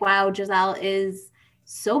was like, wow, Giselle is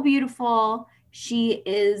so beautiful. she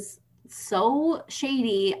is so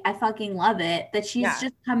shady. I fucking love it that she's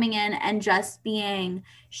just coming in and just being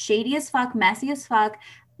shady as fuck, messy as fuck,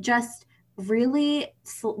 just really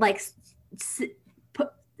like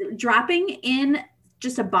dropping in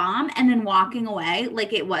just a bomb and then walking away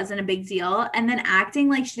like it wasn't a big deal, and then acting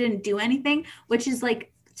like she didn't do anything, which is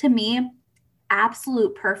like, to me,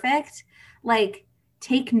 absolute perfect. Like,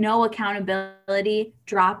 take no accountability,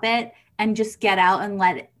 drop it, and just get out and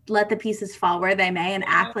let the pieces fall where they may, and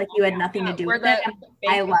act like you had nothing to do with it.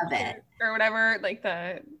 I love it. Or whatever, like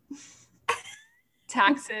the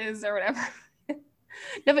taxes or whatever.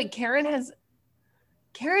 No, but Karen is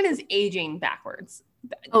aging backwards.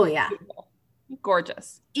 Oh yeah. Beautiful.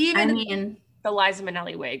 Gorgeous. Even the Liza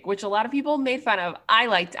Minnelli wig, which a lot of people made fun of. I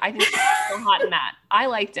liked it. I think she's so hot in that. I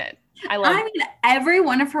liked it. I mean, every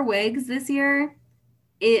one of her wigs this year,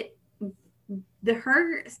 the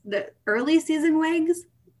early season wigs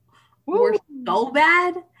were so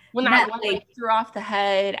bad. When that one like threw off the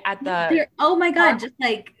head at the oh my god, just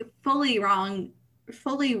like fully wrong,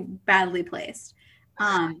 fully badly placed.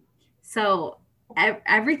 So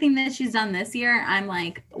everything that she's done this year, I'm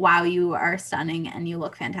like, wow, you are stunning and you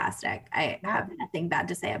look fantastic. I have nothing bad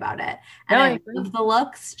to say about it. And I love the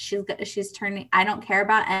looks. She's turning. I don't care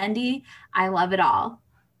about Andy. I love it all.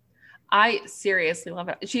 I seriously love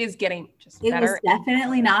it. She is getting just better. It was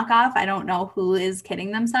definitely knockoff. I don't know who is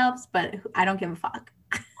kidding themselves, but I don't give a fuck.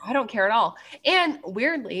 I don't care at all. And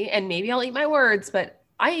weirdly, and maybe I'll eat my words, but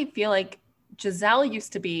I feel like Giselle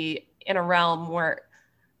used to be in a realm where,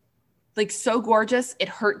 like, so gorgeous, it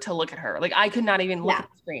hurt to look at her. Like, I could not even look at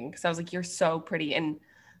the screen because I was like, you're so pretty. And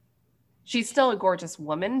she's still a gorgeous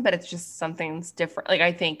woman, but it's just something's different. Like,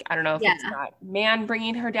 I don't know if it's not man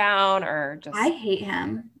bringing her down or just. I hate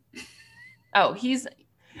him. Oh, he's,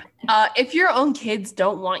 if your own kids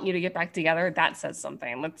don't want you to get back together, that says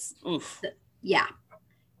something. Let's, oof. Yeah.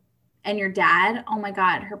 And your dad, oh my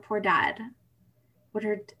God, her poor dad.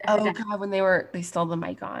 God, when they stole the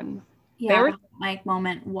mic on. Yeah, mic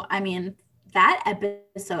moment. I mean, that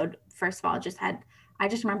episode, first of all, I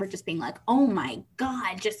just remember just being like, oh my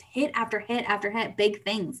God, just hit after hit after hit, big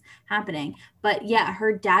things happening. But yeah,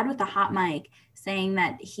 her dad with the hot mic saying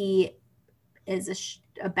that he is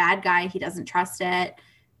a bad guy. He doesn't trust it.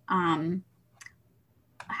 That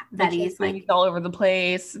he's like all over the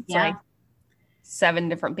place. It's like 7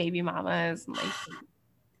 different baby mamas. And like,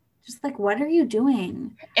 just like, what are you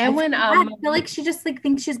doing? And I feel like she just like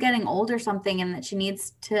thinks she's getting old or something, and that she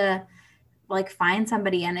needs to like find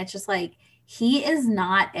somebody. And it's just like, he is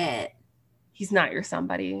not it. He's not your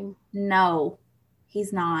somebody. No,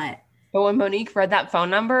 he's not. But when Monique read that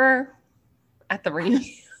phone number at the reunion,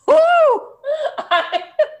 woo!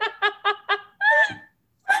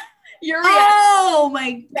 Oh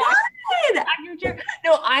my God.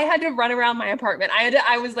 No, I had to run around my apartment.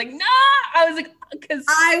 I was like, no, I was like, because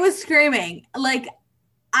I was screaming. Like,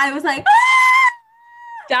 I was like,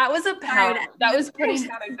 that was a power. That was putting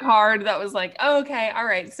down a card that was like, oh, okay, all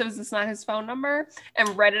right. So is this not his phone number?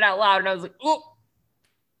 And read it out loud. And I was like, oh.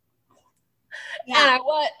 Yeah. And I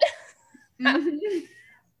what? Mm-hmm.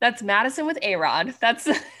 That's Madison with A-Rod. That's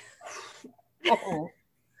oh.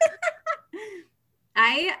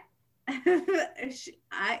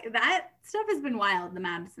 That stuff has been wild, the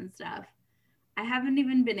Madison stuff. I haven't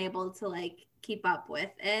even been able to like keep up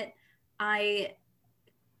with it. I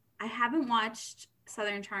haven't watched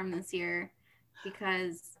Southern Charm this year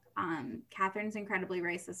because Catherine's incredibly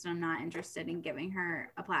racist and I'm not interested in giving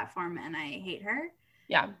her a platform, and I hate her.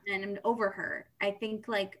 Yeah. And I'm over her. I think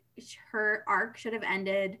like her arc should have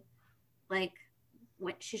ended like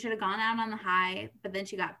she should have gone out on the high, but then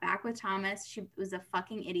she got back with Thomas. She was a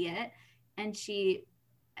fucking idiot, and she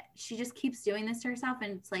just keeps doing this to herself.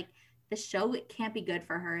 And it's like, the show, it can't be good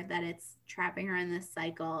for her that it's trapping her in this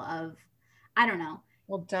cycle of, I don't know.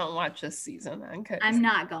 Well, don't watch this season then. I'm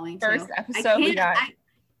not going to. First episode,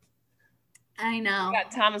 I know. We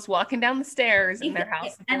got Thomas walking down the stairs in their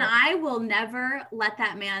house. And I will never let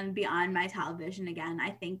that man be on my television again. I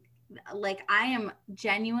think, like, I am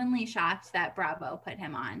genuinely shocked that Bravo put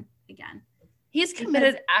him on again. He's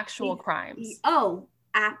committed actual crimes. Oh,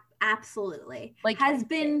 absolutely. Like, has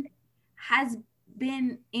been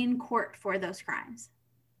in court for those crimes.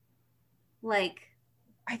 Like,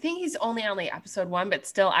 I think he's only on like episode 1, but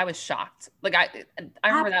still, I was shocked. Like, I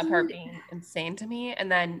remember that part being insane to me. And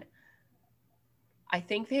then I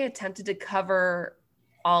think they attempted to cover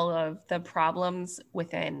all of the problems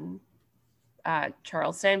within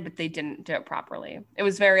Charleston, but they didn't do it properly. It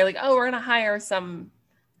was very like, oh, we're going to hire some.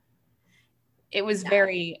 It was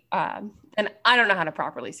very, and I don't know how to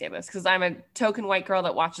properly say this because I'm a token white girl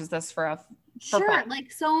that watches this for sure, fun.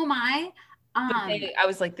 Like, so am I. But Um, I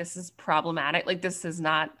was like, this is problematic. Like, this is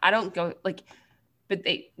not, I don't go like, but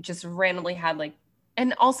they just randomly had like,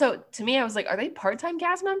 and also to me, I was like, are they part-time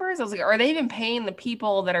cast members? I was like, are they even paying the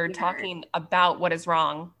people that are weird. talking about what is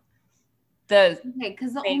wrong? The Okay,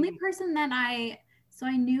 because the only thing, person that so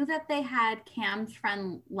I knew that they had Cam's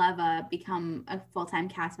friend Leva become a full-time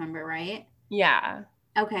cast member, right? yeah,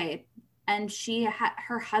 Okay, and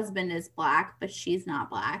her husband is black, but she's not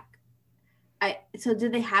black. So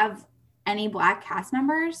did they have any black cast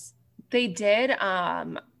members? they did.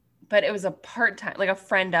 But it was a part-time, like a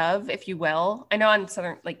friend of, if you will. I know on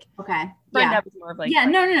Southern, like Okay, friend yeah, of is more of like yeah,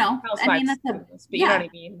 no, no, no. I mean housewives, that's a but you know what yeah, I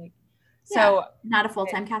mean? Like, yeah, so, not a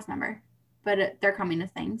full-time cast member, but they're coming to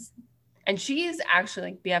things. and she's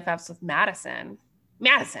actually like BFFs with Madison.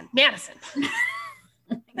 Madison.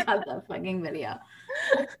 Got that fucking video.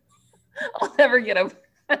 I'll never get over.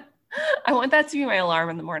 I want that to be my alarm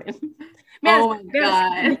in the morning. Oh my Madison,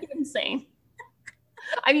 god. make it insane.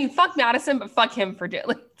 I mean, fuck Madison, but fuck him for doing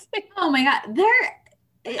it. Oh my god.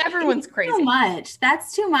 Everyone's It's crazy. too much.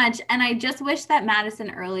 That's too much. And I just wish that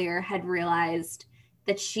Madison earlier had realized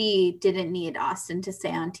that she didn't need Austin to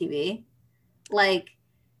stay on TV. Like,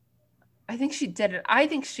 I think she did it. I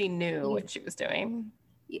think she knew what she was doing.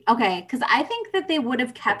 okay, because I think that they would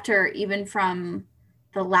have kept her even from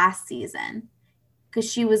the last season because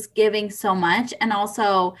she was giving so much. And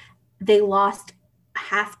also, they lost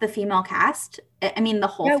half the female cast. I mean, the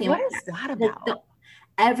whole Yeah, female what is cast. that Like, about?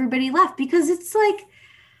 everybody left because it's like,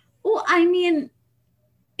 well, I mean,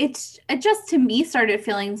 it just to me started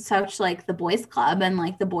feeling such like the boys club, and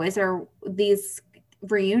like the boys are these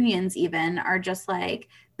reunions even are just like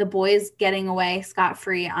the boys getting away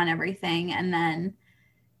scot-free on everything. And then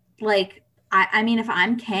like I mean if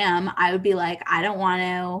I'm Cam, I would be like, I don't want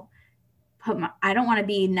to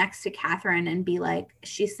be next to Catherine and be like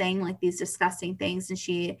she's saying like these disgusting things and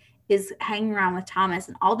she is hanging around with Thomas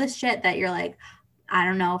and all this shit that you're like, I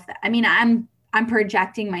don't know if that, I mean I'm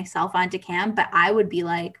projecting myself onto Cam, but I would be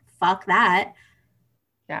like, fuck that.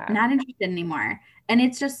 Yeah. Not interested anymore. And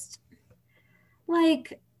it's just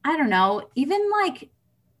like, I don't know, even like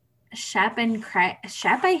Shep and Craig.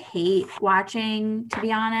 Shep, I hate watching, to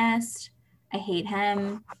be honest. I hate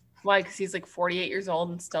him. Why? Because he's like 48 years old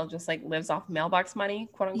and still just like lives off mailbox money,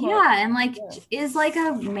 quote unquote. Yeah, and like Yeah. is like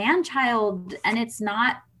a man child, and it's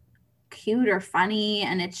not cute or funny,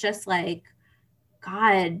 and it's just like,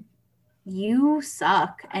 God, you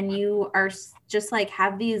suck, and you are just like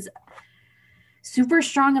have these super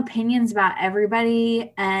strong opinions about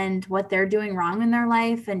everybody and what they're doing wrong in their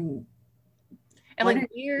life, and And what like are,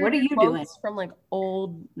 weird what are you quotes doing? from like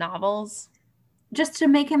old novels. Just to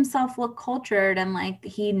make himself look cultured and like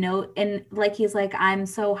and like he's like, I'm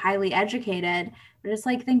so highly educated, but it's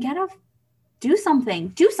like, then get off, do something,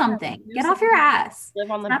 Do get off your something. ass,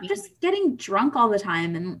 Live on the stop beach. just getting drunk all the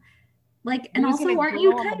time. And like, and Losing also, a aren't you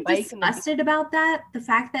girl on kind the of bike and the disgusted about that, the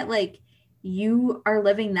fact that like you are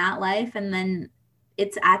living that life and then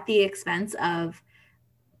it's at the expense of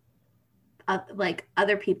like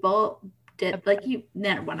other people did, like you,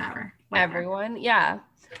 whatever. Everyone, yeah.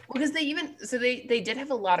 Well, because they did have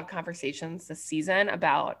a lot of conversations this season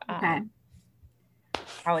about Okay.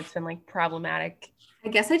 how it's been like problematic. I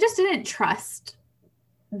guess I just didn't trust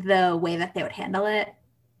the way that they would handle it.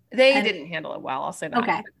 They didn't handle it well, I'll say that.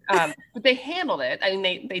 Okay. But they handled it. I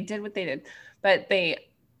mean, they did what they did, but they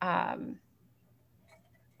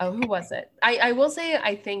who was it? I will say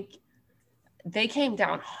I think they came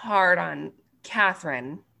down hard on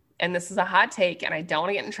Catherine, and this is a hot take, and I don't want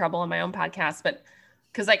to get in trouble on my own podcast, but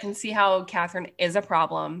because I can see how Catherine is a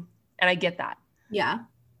problem, and I get that. Yeah.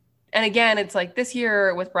 And again, it's like this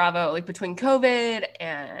year with Bravo, like between COVID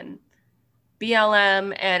and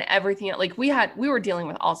BLM and everything, like we were dealing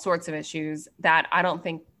with all sorts of issues that I don't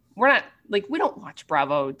think we don't watch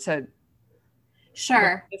Bravo to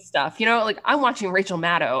Sure. this stuff, you know, like I'm watching Rachel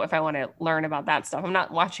Maddow if I want to learn about that stuff. I'm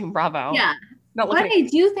not watching Bravo. Yeah. Not But looking I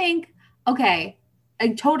do think, okay, I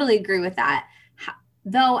totally agree with that.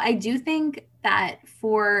 Though I do think that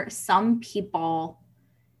for some people,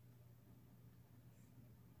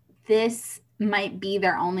 this might be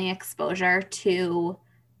their only exposure to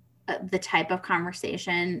the type of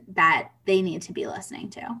conversation that they need to be listening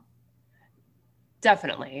to.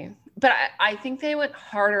 Definitely. But I think they went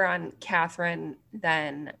harder on Catherine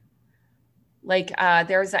than like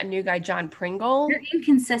there was that new guy, John Pringle. They're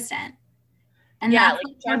inconsistent. And yeah, that's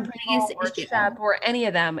like their John Pringle biggest or issue. Shep or any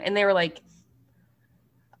of them. And they were like,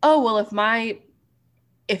 oh, well, if my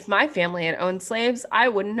family had owned slaves, I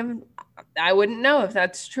wouldn't know if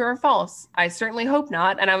that's true or false. I certainly hope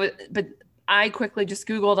not. But I quickly just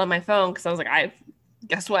Googled on my phone because I was like,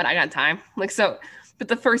 guess what? I got time. Like, so but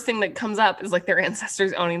the first thing that comes up is like their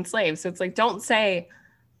ancestors owning slaves. So it's like, don't say,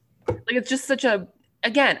 like, it's just such a,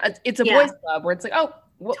 again, it's a boys club where it's like, oh,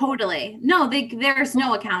 totally. No, there's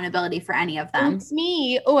no accountability for any of them. It's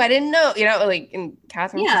me. Oh, I didn't know. You know, like in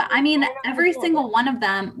Catherine. Yeah, I mean, every single one of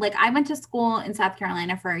them. Like, I went to school in South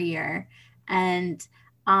Carolina for a year, and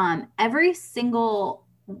every single,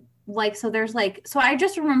 like, so there's like, so I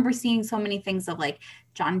just remember seeing so many things of like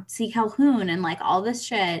John C. Calhoun and like all this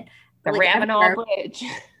shit. The like, Ravenel Bridge.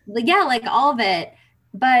 Like, yeah, like all of it.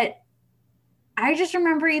 But I just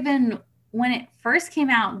remember even when it first came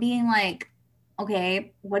out being like,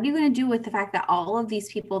 okay, what are you going to do with the fact that all of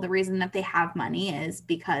these people, the reason that they have money is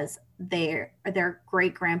because their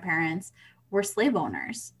great grandparents were slave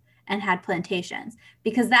owners and had plantations,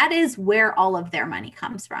 because that is where all of their money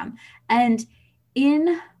comes from. And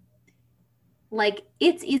in like,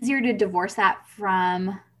 it's easier to divorce that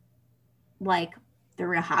from like the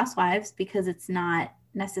Real Housewives because it's not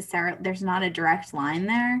necessarily, there's not a direct line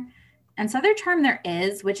there. And Southern Charm there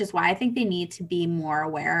is, which is why I think they need to be more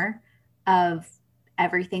aware of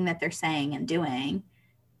everything that they're saying and doing.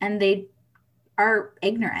 And they are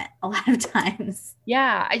ignorant a lot of times.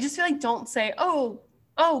 Yeah. I just feel like, don't say, oh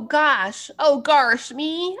gosh,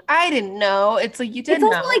 me, I didn't know. It's like, you didn't know.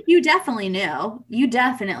 It's also like, you definitely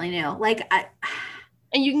knew. Like,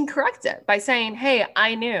 and you can correct it by saying, hey,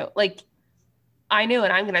 I knew,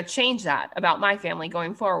 and I'm going to change that about my family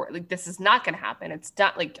going forward. Like, this is not going to happen. It's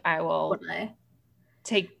done. Like, I will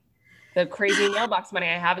take the crazy mailbox money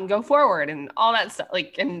I have and go forward and all that stuff.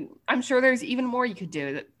 Like, and I'm sure there's even more you could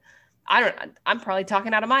do that. I'm probably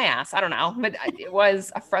talking out of my ass. I don't know, but it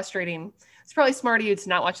was a frustrating, it's probably smart of you to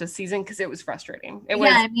not watch this season because it was frustrating. It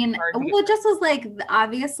just was like,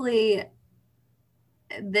 obviously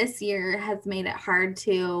this year has made it hard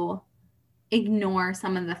to ignore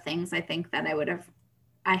some of the things I think that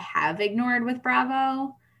I have ignored with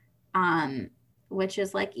Bravo, which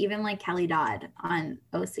is like, even like Kelly Dodd on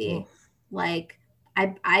OC. Oof. Like,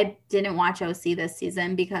 I didn't watch OC this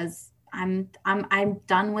season because I'm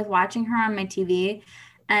done with watching her on my TV.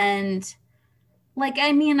 And like,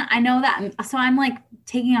 I mean, I know that, so I'm like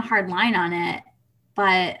taking a hard line on it,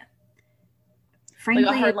 but frankly,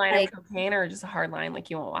 like a hard line of cocaine, or just a hard line, like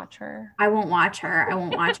you won't watch her? I won't watch her. I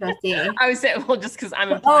won't watch OC. I would say, well, just because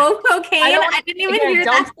I'm implying. Oh, cocaine? I didn't even hear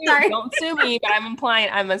that. Sorry. Don't sue me, but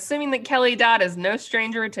I'm assuming that Kelly Dodd is no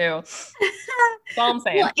stranger to. That's all I'm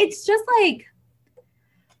saying. Well, it's just like,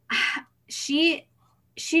 she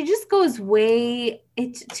just goes way,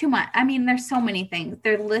 it's too much. I mean, there's so many things.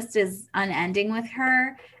 Their list is unending with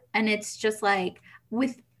her. And it's just like,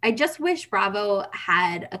 I just wish Bravo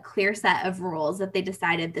had a clear set of rules that they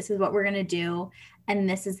decided this is what we're going to do and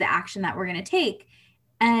this is the action that we're going to take.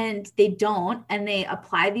 And they don't, and they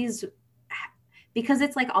apply these, because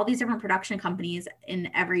it's like all these different production companies in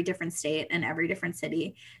every different state and every different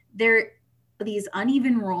city. They're these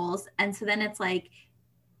uneven rules. And so then it's like,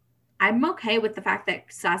 I'm okay with the fact that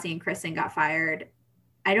Stassi and Kristen got fired.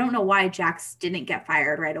 I don't know why Jax didn't get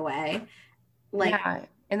fired right away. Like, yeah.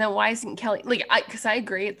 And then why isn't Kelly, like, because I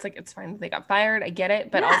agree, it's like, it's fine that they got fired, I get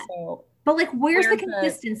it, but also, but like, where's the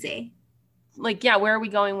consistency? Like, yeah, where are we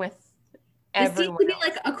going with everyone? It seems to be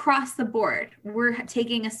like across the board, we're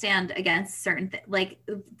taking a stand against certain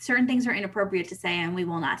things are inappropriate to say and we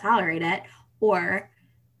will not tolerate it, or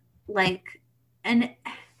like, and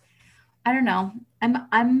I don't know,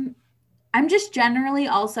 I'm just generally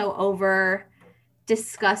also over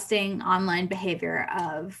disgusting online behavior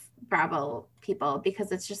of Bravo people,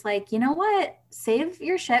 because it's just like, you know what? Save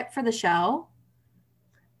your shit for the show.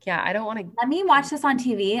 Yeah, I don't want to. Let me watch this on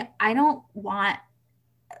TV. I don't want,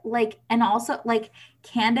 like, and also like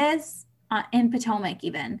Candace in Potomac,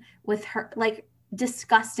 even with her, like,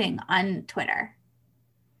 disgusting on Twitter.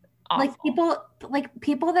 Awful. Like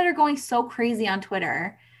people that are going so crazy on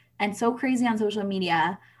Twitter and so crazy on social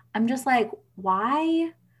media. I'm just like,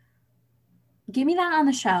 why? Give me that on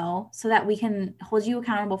the show so that we can hold you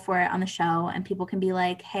accountable for it on the show and people can be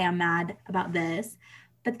like, hey, I'm mad about this.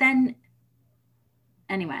 But then,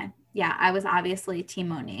 anyway, yeah, I was obviously Team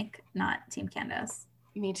Monique, not Team Candace.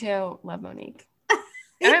 Me too. Love Monique.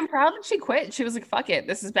 And I'm proud that she quit. She was like, fuck it.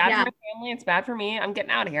 This is bad for my family. It's bad for me. I'm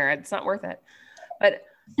getting out of here. It's not worth it. But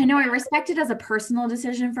I know I respect it as a personal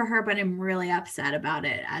decision for her, but I'm really upset about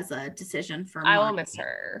it as a decision for I will miss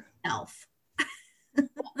her. Elf.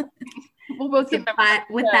 We'll both get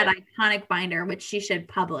with that iconic binder, which she should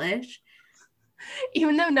publish.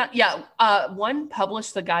 Even though one,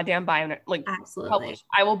 publish the goddamn binder. Like, absolutely. Publish.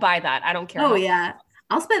 I will buy that. I don't care. Oh yeah.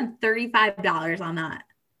 I'll spend $35 on that.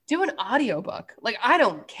 Do an audiobook. Like, I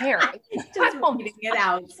don't care. Just reading it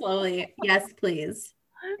out slowly. Yes, please.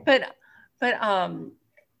 But But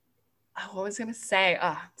what was I gonna say?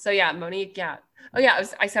 So yeah, Monique, yeah. Oh yeah,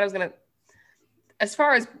 I said I was gonna, as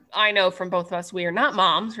far as I know from both of us, we are not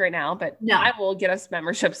moms right now, but No. I will get us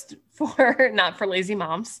memberships for Not for Lazy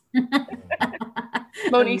Moms.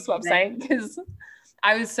 Monique's website, because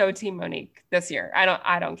I was so team Monique this year.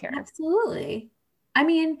 I don't care. Absolutely. I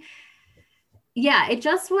mean, yeah, it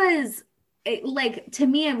just was like, to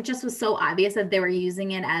me, it just was so obvious that they were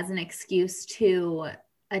using it as an excuse to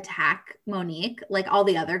attack Monique. Like all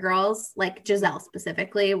the other girls, like Giselle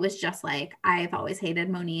specifically, was just like, I've always hated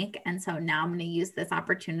Monique. And so now I'm going to use this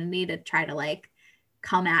opportunity to try to like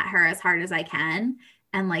come at her as hard as I can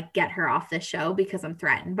and like get her off the show because I'm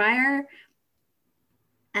threatened by her.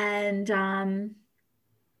 And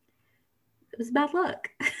it was a bad look.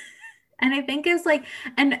 And I think it's like,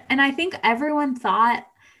 and I think everyone thought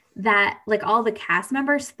that, like all the cast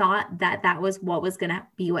members thought that that was what was going to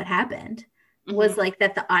be what happened, was like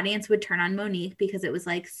that the audience would turn on Monique because it was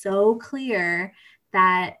like so clear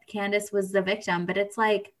that Candace was the victim. But it's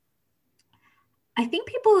like, I think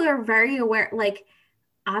people are very aware, like,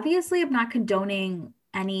 obviously I'm not condoning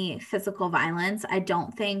any physical violence. I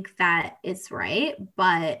don't think that it's right,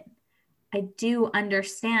 but I do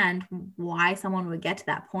understand why someone would get to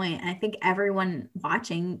that point. And I think everyone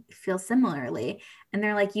watching feels similarly. And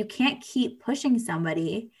they're like, you can't keep pushing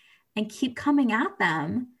somebody and keep coming at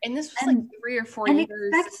them. And this was like 3 or 4 years.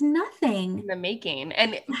 Expect nothing in the making.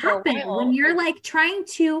 And happen when you're like trying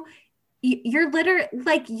to, you're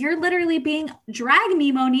literally being, drag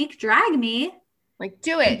me, Monique, drag me. Like,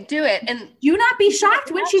 do it. And do not be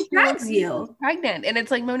shocked when she drags you. Pregnant. And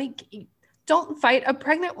it's like, Monique, don't fight a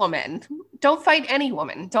pregnant woman. Don't fight any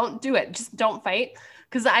woman. Don't do it. Just don't fight.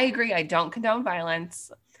 Because I agree. I don't condone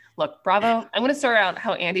violence. Look, Bravo. I'm going to start out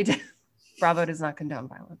how Andy did. Bravo does not condone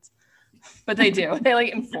violence. But they do. They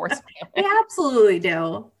like enforce violence. They absolutely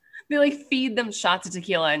do. They like feed them shots of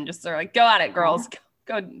tequila and just are like, go at it, girls.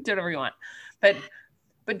 Go do whatever you want. But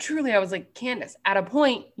truly, I was like, Candace, at a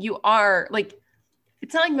point, you are like,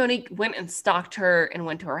 it's not like Monique went and stalked her and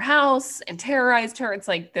went to her house and terrorized her. It's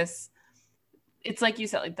like this. It's like you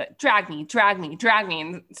said, like that, drag me. And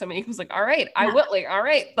so Monique was like, all right, I will. Like, all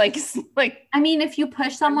right. Like, I mean, if you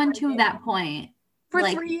push someone to that point for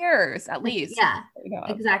like, 3 years at least. Yeah,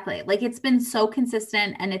 exactly. Like it's been so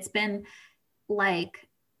consistent, and it's been like,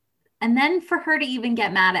 and then for her to even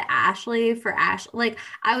get mad at Ashley like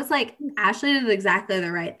I was like, Ashley did exactly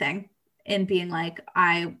the right thing in being like,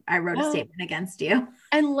 I wrote a statement against you.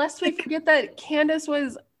 And lest we forget that Candace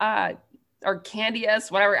was, or Candice,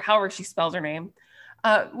 however she spells her name,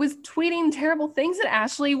 was tweeting terrible things at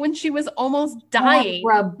Ashley when she was almost dying.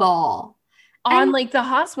 Horrible. On like the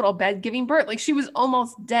hospital bed giving birth. Like she was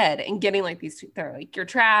almost dead and getting like these, they're like, you're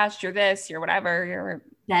trash, you're this, you're whatever, you're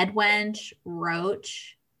dead wench,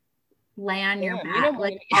 roach, lay on your back,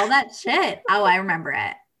 like all that shit. Oh, I remember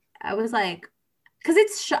it. I was like, because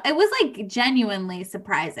it was like genuinely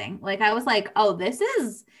surprising. Like I was like, oh, that's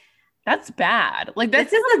bad. Like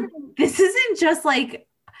this isn't just like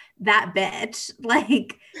that bitch.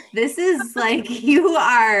 Like this is like, you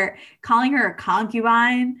are calling her a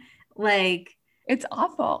concubine. Like it's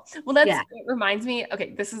awful. Well, it reminds me.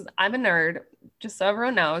 Okay, I'm a nerd, just so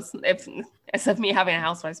everyone knows. Except me having a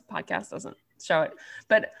Housewives podcast doesn't show it,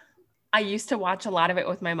 but I used to watch a lot of it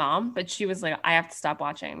with my mom, but she was like, I have to stop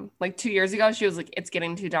watching. Like 2 years ago, she was like, it's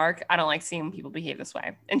getting too dark. I don't like seeing people behave this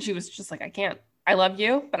way. And she was just like, I can't. I love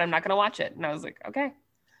you, but I'm not going to watch it. And I was like, okay,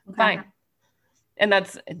 fine. And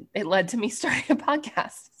it led to me starting a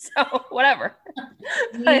podcast. So whatever.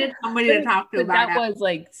 You needed somebody to talk to about that. Was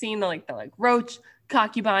like seeing the roach,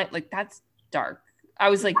 concubine, like that's dark. I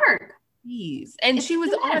was like, please. And it's she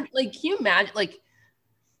was on, like, can you imagine, like,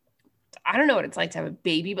 I don't know what it's like to have a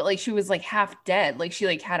baby, but like she was like half dead. Like she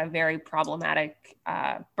like had a very problematic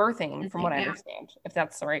birthing, from what I understand, if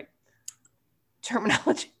that's the right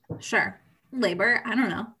terminology. Sure. Labor. I don't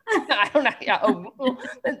know. I don't know. Yeah. Oh,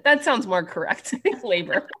 that sounds more correct.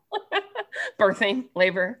 Labor. Birthing,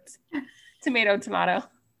 labor, tomato.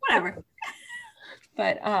 Whatever.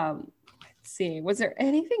 But let's see. Is there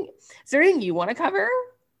anything you want to cover?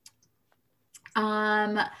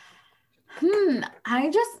 I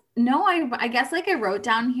guess like I wrote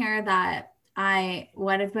down here that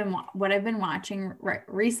what I've been watching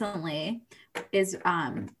recently is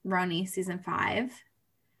Roni season 5.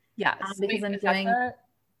 Yeah, because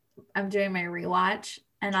I'm doing my rewatch,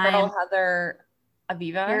 and Carol Heather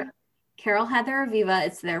Aviva.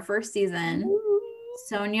 It's their first season. Ooh.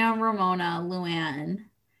 Sonia, Ramona, Luann.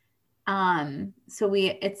 So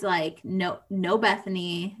it's like no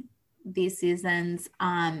Bethany these seasons.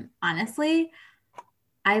 Honestly,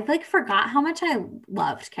 I like forgot how much I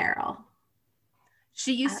loved Carol.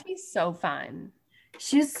 She used to be so fun.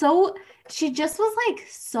 She just was like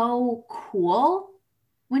so cool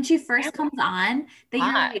when she first comes on that you're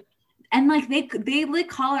Hot. like, and like they like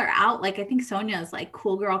call her out. Like I think Sonya's like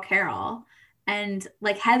cool girl Carol, and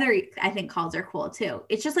like Heather I think calls her cool too.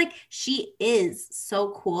 It's just like she is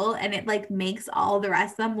so cool, and it like makes all the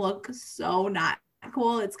rest of them look so not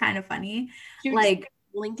cool. It's kind of funny. She would Like just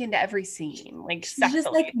link into every scene, like she's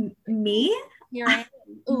just like me. Here I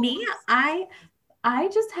am. Me, I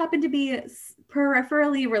just happen to be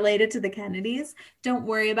peripherally related to the Kennedys. Don't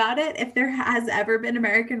worry about it. If there has ever been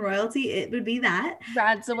American royalty, it would be that.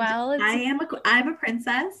 Radziwill. I'm a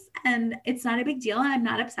princess, and it's not a big deal. I'm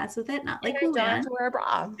not obsessed with it. Not like I don't have Luann. to wear a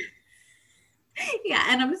bra. Yeah,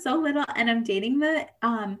 and I'm so little, and I'm dating the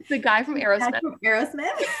guy from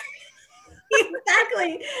Aerosmith.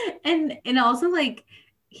 Exactly. And also like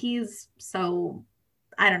he's so,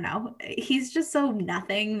 I don't know. He's just so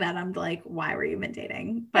nothing that I'm like, why were you even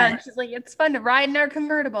dating? Yeah, But she's like, it's fun to ride in our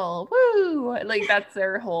convertible. Woo! Like that's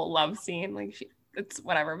their whole love scene. Like it's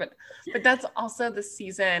whatever. But that's also the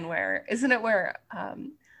season where, isn't it where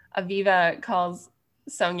Aviva calls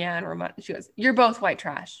Sonia and Ramona? She goes, "You're both white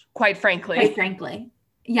trash." Quite frankly.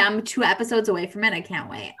 Yeah, I'm 2 episodes away from it. I can't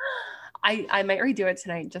wait. I might redo it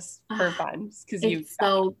tonight just for fun, because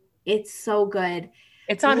it's so good.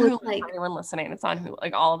 It's on Hulu. Like, for anyone listening, it's on Hulu.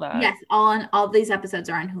 Like yes, all these episodes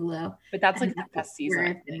are on Hulu. But that's like the best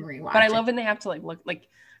season. But I love when they have to like look, like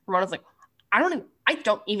Ramona's like, I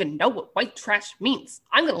don't even know what white trash means.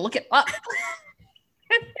 I'm gonna look it up.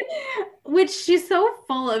 Which she's so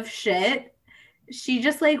full of shit. She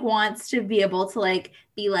just like wants to be able to like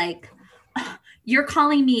be like, you're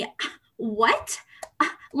calling me what?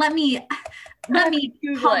 Let me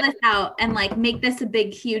call this out and like make this a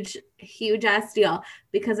big, huge ass deal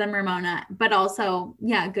because I'm Ramona. But also,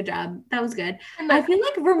 yeah, good job. That was good. I feel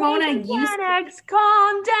like Ramona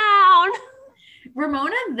calm down.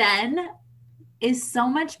 Ramona then is so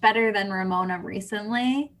much better than Ramona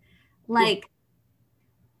recently. Like,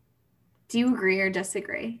 do you agree or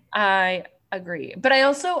disagree? I agree. But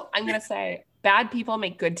I'm going to say bad people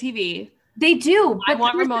make good TV. They do. But I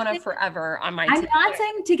want Ramona forever on my team. I'm not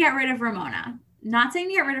saying to get rid of Ramona.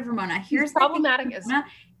 Here's problematic as Ramona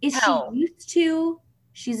is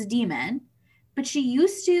she's a demon, but she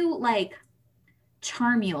used to like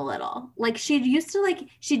charm you a little. Like she'd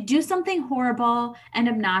do something horrible and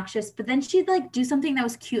obnoxious, but then she'd like do something that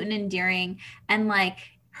was cute and endearing, and like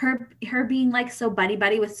her being like so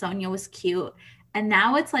buddy with Sonia was cute. And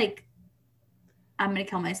now it's like, I'm gonna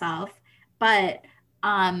kill myself. But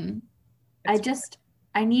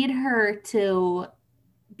I need her to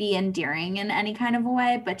be endearing in any kind of a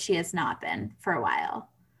way, but she has not been for a while.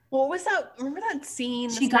 What was that? Remember that scene?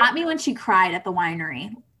 She got me when she cried at the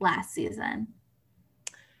winery last season.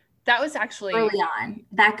 That was actually early on.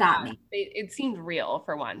 That got me. It seemed real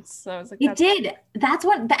for once. So I was like, it did. That's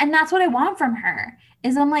what I want from her.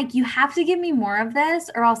 Is I'm like, you have to give me more of this,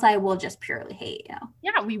 or else I will just purely hate you.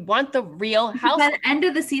 Yeah, we want the real house. By the end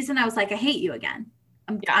of the season, I was like, I hate you again.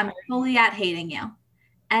 I'm fully at hating you,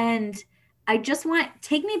 and I just want,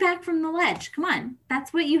 take me back from the ledge. Come on,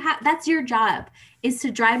 that's what you have. That's your job, is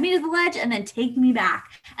to drive me to the ledge and then take me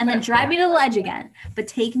back, and then drive me to the ledge again, but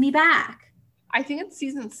take me back. I think it's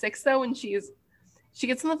season 6 though, when she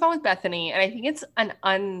gets on the phone with Bethany, and I think it's I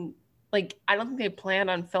don't think they planned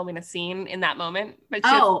on filming a scene in that moment, but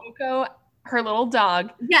she has Coco, her little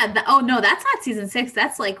dog. Yeah. No, that's not season 6.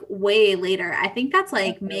 That's like way later. I think that's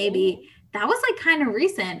like maybe that was like kind of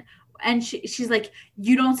recent. And she's like,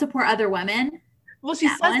 you don't support other women. Well, she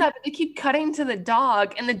says that, but they keep cutting to the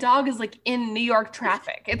dog, and the dog is like in New York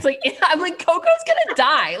traffic. It's like, I'm like, Coco's gonna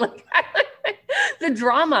die. Like the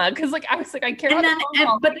drama, because like I was like, I care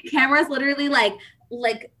about but the camera's literally like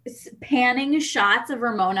panning shots of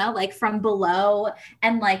Ramona like from below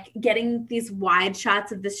and like getting these wide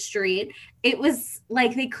shots of the street. It was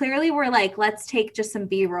like they clearly were like, let's take just some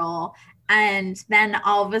B-roll, and then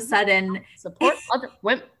all of a sudden support other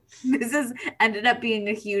women. This has ended up being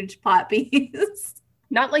a huge plot piece.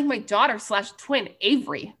 Not like my daughter / twin,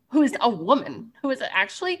 Avery, who is a woman, who is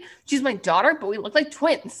actually, she's my daughter, but we look like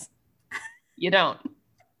twins. You don't.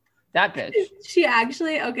 That bitch. She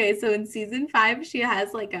actually, okay, so in season 5, she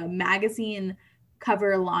has like a magazine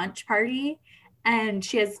cover launch party, and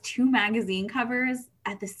she has 2 magazine covers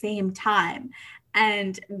at the same time.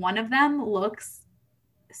 And one of them looks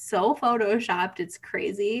so photoshopped, it's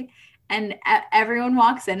crazy. And everyone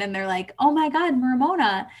walks in and they're like, oh my God,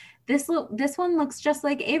 Ramona, this one looks just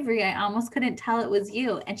like Avery. I almost couldn't tell it was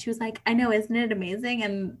you. And she was like, I know, isn't it amazing?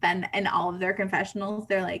 And then in all of their confessionals,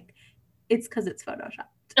 they're like, it's because it's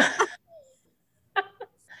photoshopped.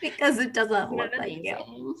 because it doesn't Isn't look that like you.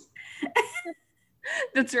 amazing?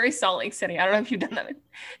 That's very Salt Lake City. I don't know if you've done that.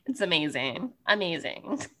 It's amazing.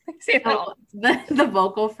 Amazing. I say that all. The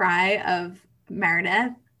vocal fry of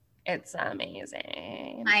Meredith. It's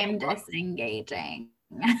amazing. I'm disengaging.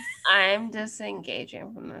 I'm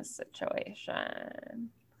disengaging from this situation.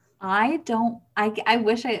 I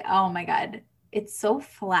wish oh my God. It's so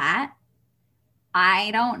flat.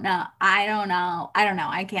 I don't know.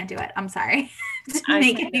 I can't do it. I'm sorry.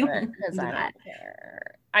 I can't do it because I don't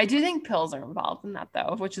care. I do think pills are involved in that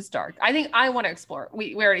though, which is dark. I think I want to explore.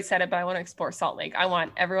 We already said it, but I want to explore Salt Lake. I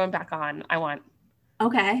want everyone back on.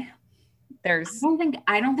 Okay. There's.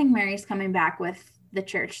 I don't think Mary's coming back with the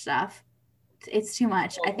church stuff. It's too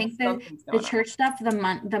much. I think the church stuff,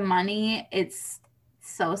 the money, it's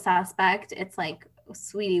so suspect. It's like,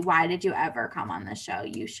 sweetie, why did you ever come on the show?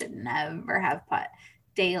 You should never have put.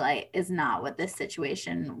 Daylight is not what this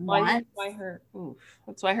situation wants.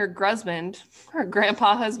 That's why her grusband, her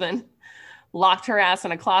grandpa husband, locked her ass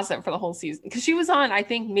in a closet for the whole season because she was on, I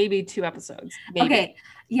think, maybe 2 episodes. Maybe. Okay,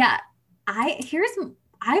 yeah.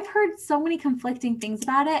 I've heard so many conflicting things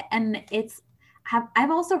about it, and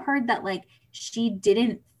I've also heard that like she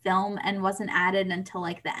didn't film and wasn't added until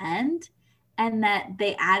like the end, and that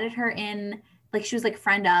they added her in. Like she was like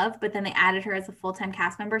friend of, but then they added her as a full-time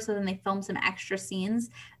cast member. So then they filmed some extra scenes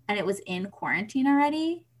and it was in quarantine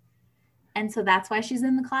already. And so that's why she's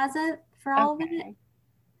in the closet for all of it.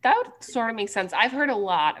 That would sort of make sense. I've heard a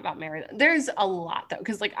lot about Mary. There's a lot though.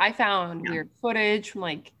 Cause like I found weird footage from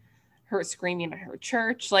like her screaming at her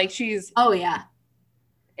church. Like she's. Oh yeah.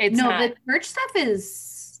 The church stuff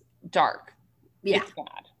is dark. Yeah. It's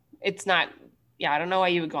bad. It's not. Yeah, I don't know why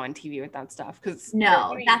you would go on TV with that stuff. Because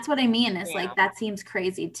that's what I mean. Is like that seems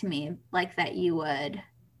crazy to me. Like that you would.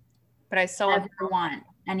 But I still never want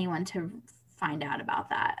anyone to find out about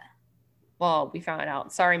that. Well, we found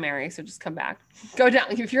out. Sorry, Mary. So just come back. Go down.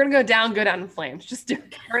 If you're gonna go down in flames. Just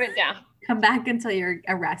burn it down. Come back until you're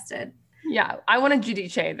arrested. Yeah, I want to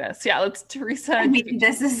Giudice this. Yeah, let's Teresa. I mean,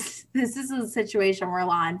 this is a situation where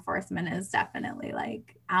law enforcement is definitely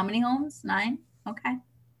like, how many homes? 9? Okay.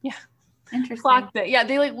 Yeah. Interesting. Clocked it. Yeah,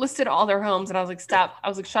 they like listed all their homes, and I was like, stop. I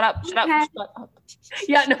was like, shut up.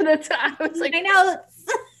 Yeah, no, that's. I was like, I know.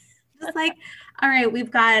 Just like, all right, we've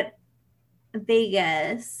got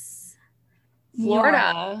Vegas,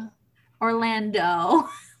 Florida, Orlando.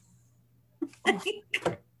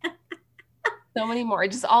 So many more.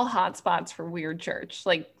 Just all hot spots for weird church,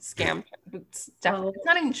 like scam. It's definitely. It's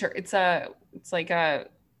not even church. It's like a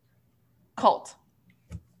cult.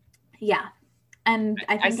 Yeah. And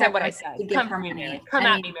I said what I said. Come for me, Mary. Come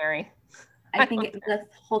at me, Mary. I think the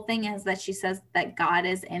whole thing is that she says that God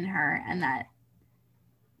is in her and that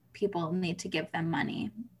people need to give them money,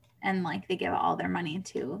 and like they give all their money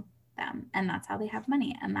to them, and that's how they have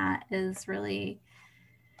money, and that is really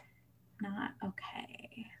not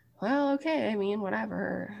okay. Well, okay. I mean,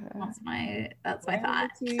 whatever. That's my thought.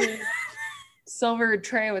 Silver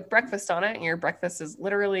tray with breakfast on it, and your breakfast is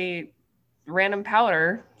literally random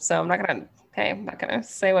powder. So I'm not gonna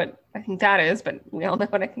say what I think that is, but we all know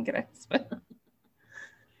what I think it is. But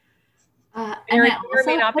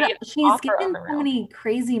she's given so many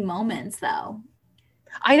crazy moments, though.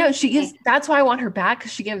 I know she gives. That's why I want her back,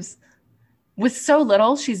 because she gives. With so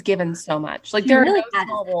little, she's given so much. Like there are no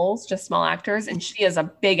small roles, just small actors, and she is a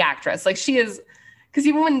big actress. Like she is, because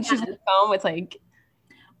even when she's on the phone with like,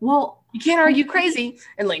 well, you can't argue crazy,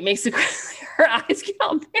 and like makes it her eyes get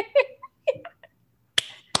all big.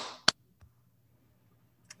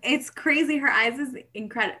 It's crazy. Her eyes is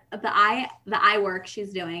incredible. The eye work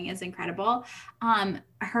she's doing is incredible.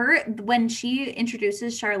 When she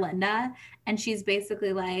introduces Charlinda, and she's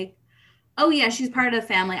basically like, oh yeah, she's part of the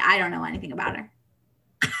family. I don't know anything about her.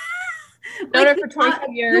 Known her for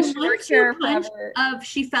 25 years. She worked here forever.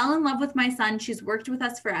 She fell in love with my son. She's worked with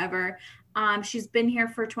us forever. She's been here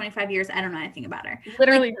for 25 years. I don't know anything about her.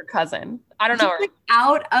 Literally her cousin. I don't know her. Like,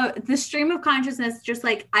 out of the stream of consciousness, just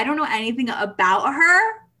like, I don't know anything about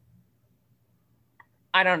her.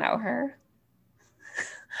 I don't know her.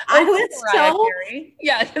 I was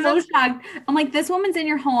so shocked. I'm like, this woman's in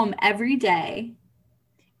your home every day,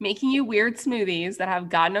 making you weird smoothies that have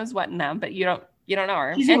God knows what in them, but you don't know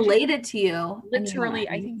her. She's related to you. Literally,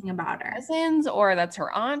 I think about her cousins, or that's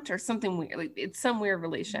her aunt, or something weird. Like it's some weird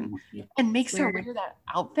relation, and makes her wear that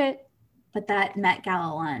outfit. But that Met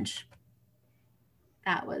Gala lunch,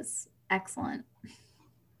 that was excellent.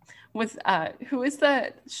 With who is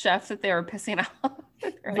the chef that they were pissing off?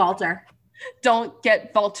 Like, Walter. Don't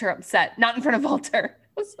get Walter upset. Not in front of Walter.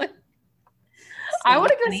 I was like, I want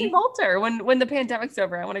to go see Walter when the pandemic's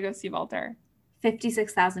over. I want to go see Walter.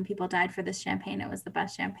 56,000 people died for this champagne. It was the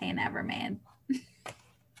best champagne ever made.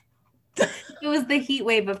 It was the heat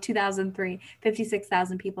wave of 2003.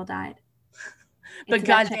 56,000 people died. But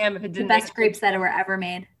goddamn, if it The didn't best make grapes that were ever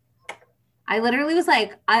made. I literally was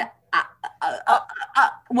like,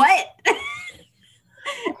 what?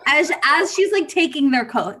 as she's like taking their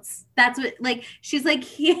coats. That's what, like, she's like,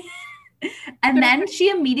 and then she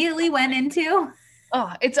immediately went into.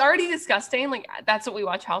 Oh, it's already disgusting. Like, that's what we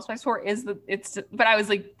watch Housewives for, but I was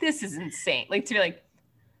like, this is insane. Like, to be like,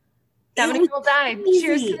 that many people died.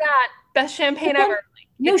 Cheers to that. Best champagne ever. Like,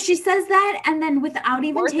 no, she says that, and then without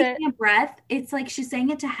even worth taking a breath, it's like she's saying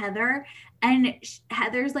it to Heather, and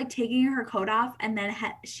Heather's like taking her coat off, and then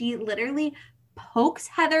she literally pokes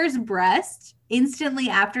Heather's breast instantly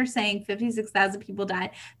after saying 56,000 people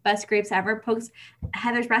died, best grapes ever, pokes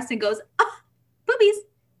Heather's breast and goes, oh, boobies.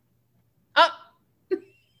 Oh.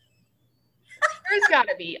 There's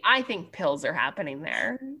gotta be, I think pills are happening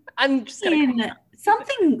there. I'm just gonna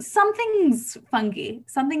something's funky,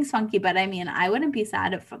 but I mean, I wouldn't be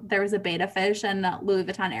sad if there was a beta fish and Louis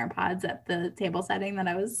Vuitton AirPods at the table setting that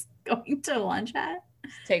I was going to lunch at.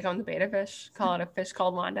 Take on the beta fish, call it a fish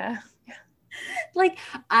called Wanda. Like,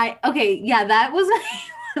 that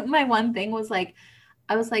was my one thing was like,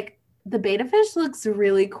 I was like, the beta fish looks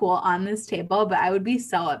really cool on this table, but I would be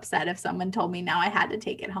so upset if someone told me now I had to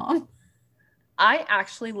take it home. I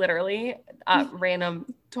actually literally, random,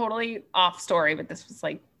 totally off story, but this was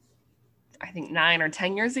like, I think 9 or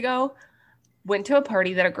 10 years ago, went to a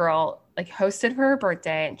party that a girl like hosted for her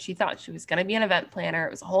birthday, and she thought she was going to be an event planner.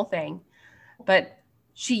 It was a whole thing, but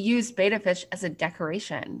she used beta fish as a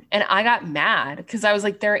decoration, and I got mad because I was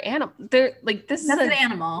like, they're animal. They're like, this That's is an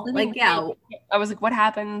animal. Like, yeah. I was like, what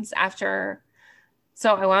happens after?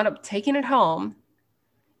 So I wound up taking it home,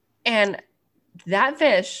 and that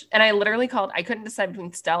fish, and I literally I couldn't decide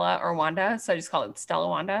between Stella or Wanda, so I just called it Stella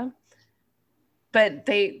Wanda. But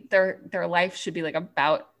their life should be like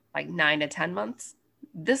about like 9 to 10 months.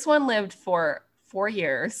 This one lived for 4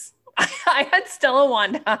 years. I had Stella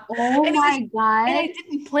Wanda. Oh my God. And I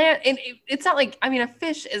didn't plan, and it's not like, I mean, a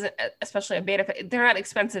fish isn't, especially a beta fish, they're not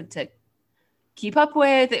expensive to keep up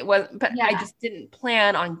with. It was, but yeah. I just didn't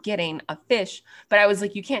plan on getting a fish. But I was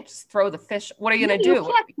like, you can't just throw the fish. What are you gonna do? You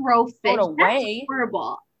can't throw fish. Throw it away. That's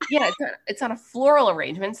horrible. Yeah, it's on a floral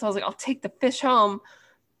arrangement. So I was like, I'll take the fish home.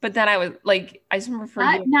 But then I was like, I just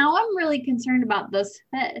remember now I'm really concerned about those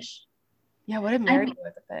fish. Yeah, what did Mary do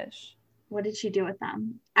with the fish? What did she do with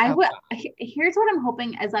them? Here's what I'm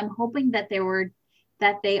hoping is I'm hoping that they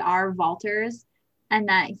are Valters, and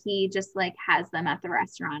that he just like has them at the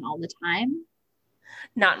restaurant all the time.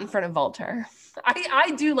 Not in front of Valter.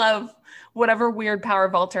 I do love whatever weird power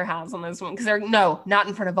Valter has on this one, because not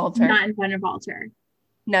in front of Valter. Not in front of Valter.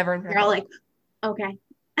 Never in front. They're all like, okay.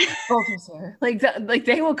 Valter's here. Like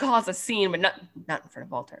they will cause a scene, but not in front of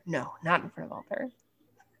Valter. No, not in front of Valter.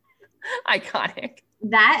 Iconic.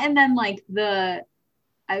 That, and then like the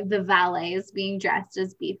valets being dressed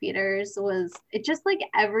as beefeaters was, it just like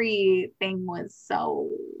everything was so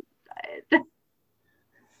good.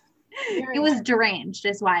 It was deranged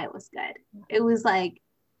is why it was good. It was like,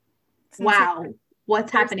 wow,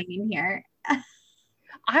 what's happening in here?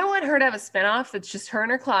 I want her to have a spinoff that's just her in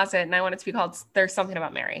her closet, and I want it to be called There's Something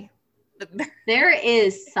About Mary. There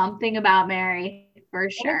is something about Mary for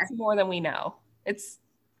sure. It's more than we know. It's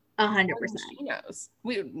 100%. She knows.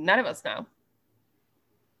 None of us know.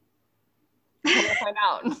 We're gonna find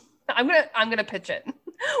out. I'm gonna pitch it.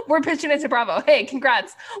 We're pitching it to Bravo. Hey,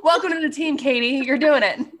 congrats. Welcome to the team, Katie. You're doing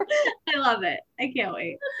it. I love it. I can't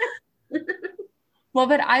wait. Well,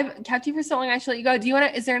 but I've kept you for so long. I should let you go.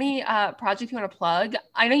 Is there any project you want to plug?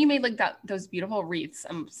 I know you made like those beautiful wreaths.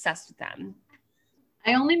 I'm obsessed with them.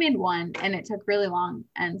 I only made one, and it took really long.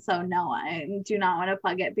 And so no, I do not want to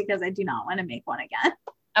plug it because I do not want to make one again.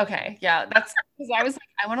 Okay. Yeah. That's because I was like,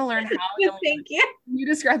 I want to learn how. Thank you. You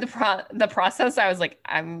described the process. I was like,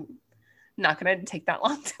 I'm not going to take that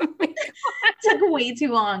long to make. It took way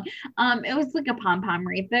too long. It was like a pom-pom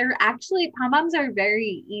wreath. Pom-poms are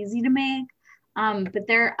very easy to make. But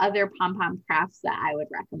there are other pom-pom crafts that I would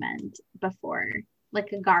recommend before,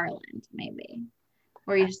 like a garland, maybe,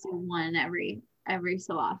 or you just do one every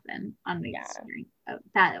so often on the string.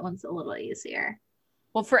 That one's a little easier.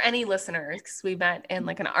 Well, for any listeners, because we met in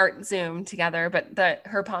like an art Zoom together, but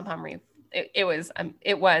her pom-pom wreath, it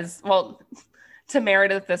was well, to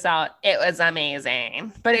Meredith this out, it was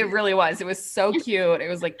amazing, but it really was. It was so cute. It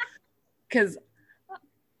was like, because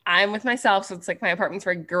I'm with myself, so it's like my apartment's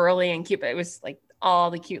very girly and cute, but it was like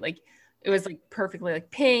all the cute, like it was like perfectly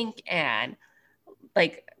like pink and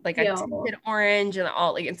like a Yo. tinted orange and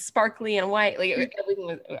all like it's sparkly and white. Like everything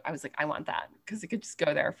was. I was like, I want that because it could just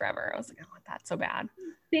go there forever. I was like, I want that so bad.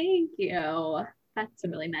 Thank you. That's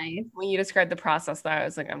really nice. When you described the process, though, I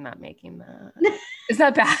was like, I'm not making that. Is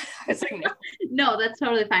that bad? I was like, no. No, that's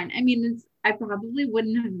totally fine. I mean, I probably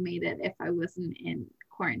wouldn't have made it if I wasn't in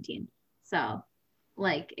quarantine. So,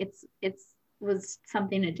 like, it's was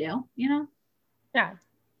something to do, you know? Yeah.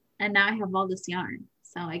 And now I have all this yarn.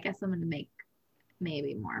 So I guess I'm gonna make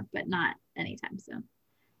maybe more, but not anytime soon.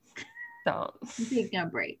 So I'm taking a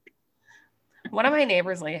break. one of my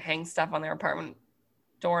neighbors like hangs stuff on their apartment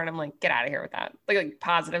door, and I'm like, get out of here with that. Like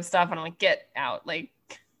positive stuff, and I'm like, get out. Like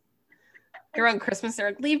around Christmas, they're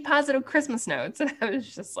like, leave positive Christmas notes, and I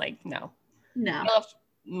was just like, no. No. I left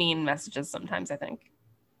mean messages sometimes, I think.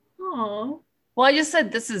 Oh. Well, I just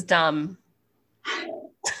said this is dumb.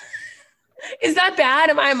 Is that bad?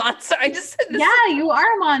 Am I a monster? I just said this. Yeah, you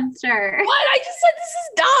are a monster. What? I just said this is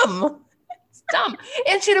dumb. It's dumb.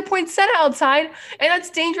 And she had a poinsettia outside, and that's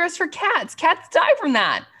dangerous for cats. Cats die from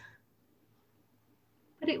that.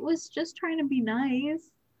 But it was just trying to be nice.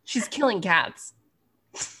 She's killing cats.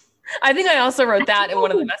 I think I also wrote that in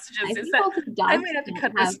one of the messages. Is that I might have to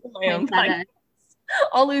cut this for my own podcast.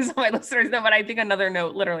 I'll lose all my listeners now, but I think another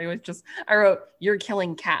note literally was just, I wrote, you're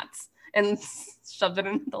killing cats, and shoved it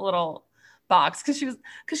in the little box because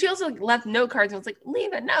she also like left note cards and was like,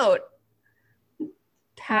 leave a note.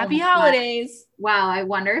 Happy holidays. Wow, I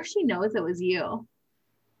wonder if she knows it was you.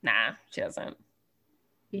 Nah, she doesn't.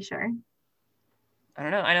 You sure? I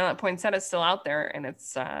don't know. I know that poinsettia is still out there, and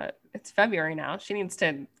it's February now. She needs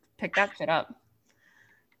to pick that shit up.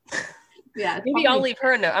 Yeah. Maybe I'll leave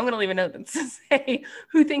her a note. I'm gonna leave a note that says, hey,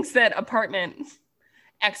 who thinks that apartment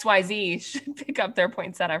XYZ should pick up their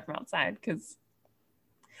poinsettia from outside? Because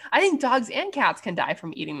I think dogs and cats can die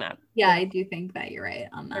from eating that. Yeah, I do think that you're right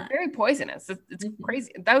on that. They're very poisonous. It's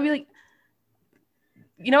crazy. That would be like,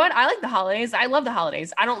 you know what? I like the holidays. I love the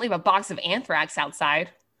holidays. I don't leave a box of anthrax outside.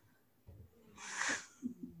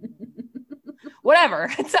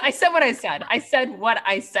 Whatever. I said what I said. I said what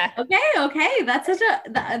I said. Okay. That's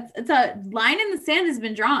it's a line in the sand has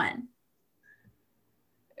been drawn.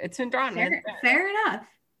 It's been drawn. Fair enough.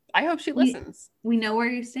 I hope she listens. We know where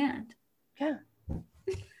you stand. Yeah.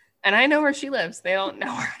 And I know where she lives. They don't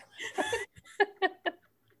know where I live.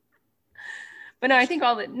 But no, I think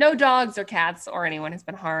no dogs or cats or anyone has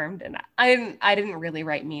been harmed. And I didn't really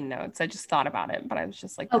write mean notes. I just thought about it, but I was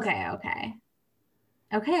just like,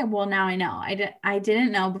 Okay, well now I know. I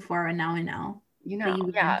didn't know before, and now I know. You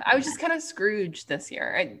know, yeah. I was just kind of Scrooged this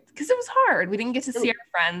year because it was hard. We didn't get to see our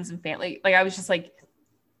friends and family. Like I was just like,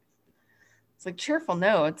 it's like cheerful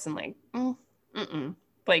notes and like,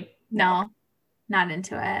 like no, not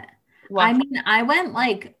into it. Well, I mean, I went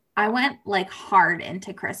like hard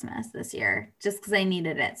into Christmas this year just because I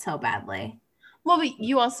needed it so badly. Well, but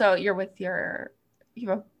you have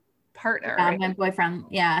a partner. Yeah, right? my boyfriend.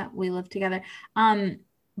 Yeah, we live together.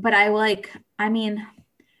 But I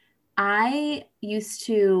used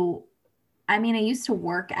to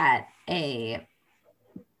work at a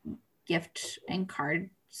gift and card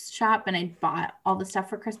shop, and I bought all the stuff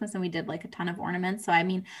for Christmas, and we did like a ton of ornaments. So I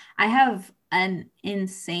mean, I have an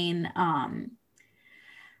insane I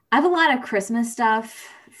have a lot of Christmas stuff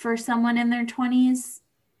for someone in their 20s,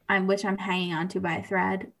 which I'm hanging on to by a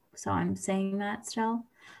thread. So I'm saying that still.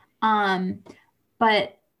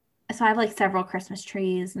 But so I have like several Christmas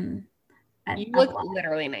trees, and you look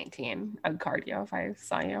literally 19. I would card you if I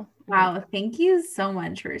saw you. Wow, thank you so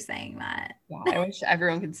much for saying that. Yeah, I wish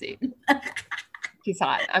everyone could see. She's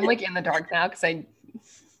hot. I'm like in the dark now because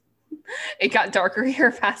it got darker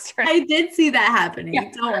here faster. I did see that happening.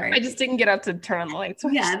 Yeah. Don't worry. I just didn't get up to turn on the lights.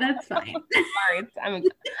 Yeah, that's fine. Sorry,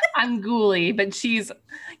 I'm ghouly, but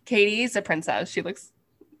Katie's a princess. She looks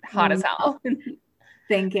hot as hell.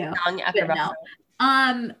 Thank you. Young after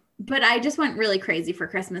but I just went really crazy for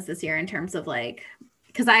Christmas this year in terms of like,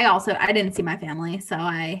 because I didn't see my family, so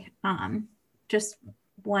I just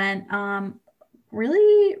went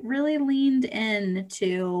really, really leaned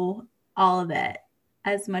into all of it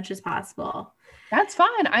as much as possible. That's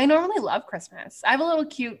fine. I normally love Christmas. I have a little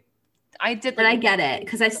cute. But I get it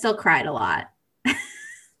because I still cried a lot.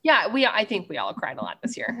 Yeah, I think we all cried a lot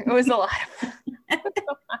this year. It was a lot.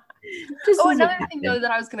 Another thing though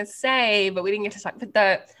that I was gonna say, but we didn't get to talk. But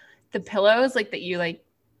the pillows like that you like.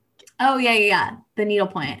 Oh yeah. The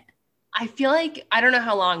needlepoint. I feel like I don't know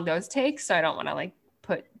how long those take, so I don't want to like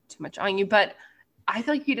put too much on you. But I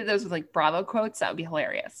feel like you did those with like Bravo quotes. That would be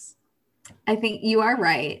hilarious. I think you are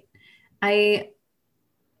right.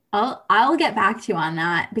 I'll get back to you on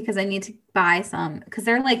that because I need to buy some because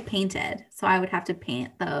they're like painted, so I would have to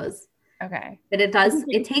paint those. Okay. But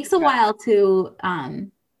it takes a while to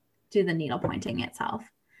do the needle pointing itself.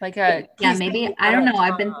 Like a Yeah, maybe, I don't know.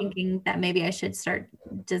 I've been thinking that maybe I should start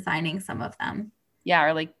designing some of them. Yeah,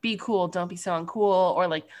 or like be cool, don't be so uncool, or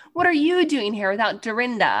like what are you doing here without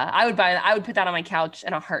Dorinda? I would put that on my couch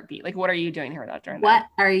in a heartbeat. Like, what are you doing here without Dorinda? What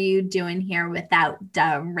are you doing here without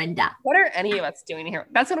Dorinda? What are any of us doing here?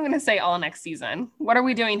 That's what I'm gonna say all next season. What are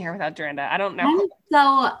we doing here without Dorinda? I don't know.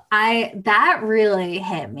 That really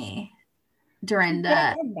hit me.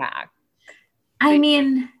 Dorinda. Come back. I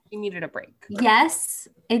mean, you needed a break. Yes,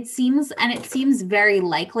 it seems very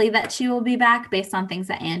likely that she will be back based on things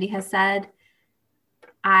that Andy has said.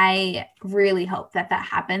 I really hope that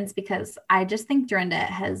happens because I just think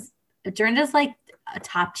Dorinda's like a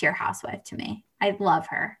top tier housewife to me. I love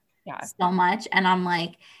her so much. And I'm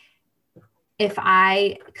like, if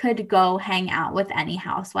I could go hang out with any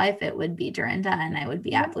housewife, it would be Dorinda, and I would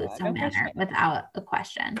be at Bluestone Manor without a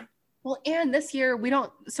question. Well, and this year we're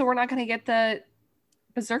not going to get the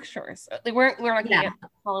Berserk shores. Like we're not going to get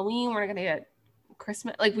Halloween. We're not going to get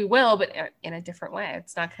Christmas. Like we will, but in a different way.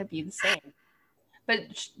 It's not going to be the same.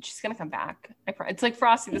 But she's going to come back. It's like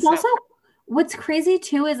Frosty the Snowman. Also, what's crazy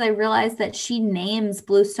too is I realized that she names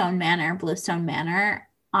Bluestone Manor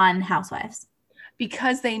on Housewives.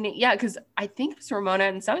 Because because I think it was Ramona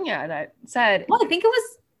and Sonia that said. Well, I think it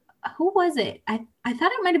was, who was it? I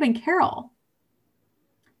thought it might have been Carol.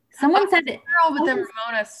 Someone said it. Carol, but then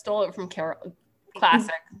Ramona stole it from Carol.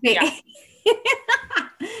 Classic. Yeah.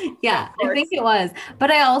 Yeah, I think it was.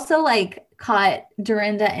 But I also caught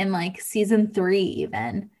Dorinda in season 3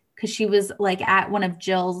 even, because she was at one of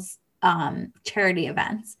Jill's charity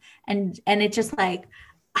events, and it just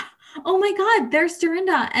oh my God, there's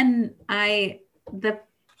Dorinda. And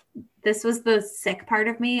this was the sick part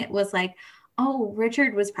of me. It was oh,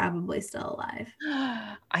 Richard was probably still alive.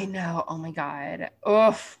 I know. Oh my God.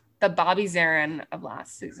 Oof. The Bobby Zarin of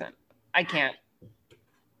last season. I can't.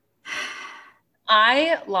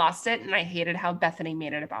 I lost it, and I hated how Bethany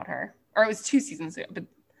made it about her. Or it was 2 seasons ago. But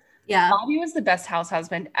yeah, Bobby was the best house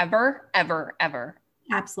husband ever, ever, ever.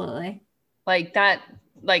 Absolutely.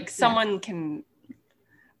 Someone can.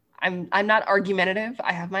 I'm not argumentative.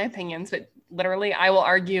 I have my opinions, but literally, I will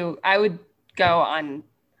argue. I would go on.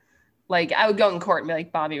 I would go in court and be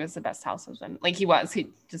like, Bobby was the best house husband. He was. He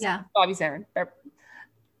just Bobby Zarin.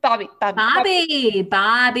 Bobby,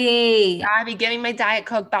 give me my Diet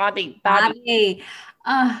Coke, Bobby. And he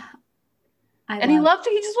loved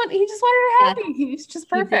her. He just wanted her happy. Yeah. He was just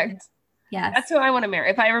perfect. Yes. That's who I want to marry.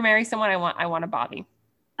 If I ever marry someone, I want a Bobby.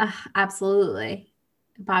 Absolutely.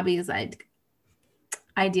 Bobby is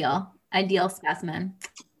ideal specimen.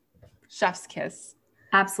 Chef's kiss.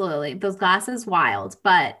 Absolutely. Those glasses, wild,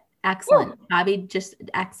 but excellent. Ooh. Bobby, just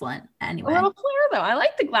excellent. Anyway. A little flare though. I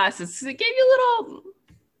like the glasses. It gave you a little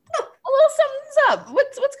something's up.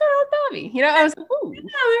 What's going on with Bobby? I was like, ooh. Yeah,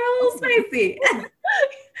 they're a little spicy.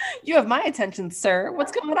 You have my attention, sir.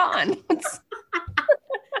 What's going on?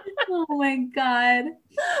 Oh my God.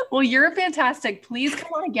 Well, you're fantastic. Please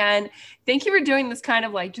come on again. Thank you for doing this kind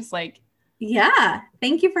of yeah.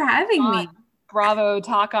 Thank you for having me. Bravo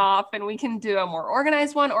talk off, and we can do a more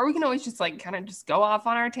organized one, or we can always just kind of just go off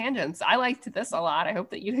on our tangents. I liked this a lot. I hope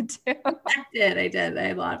that you did too. I did. I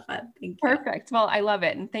had a lot of fun. Thank you. Perfect. Well, I love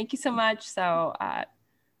it. And thank you so much. So,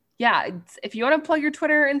 if you want to plug your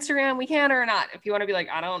Twitter, Instagram, we can, or not. If you want to be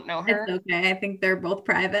I don't know her. It's okay. I think they're both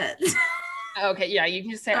private. Okay. Yeah. You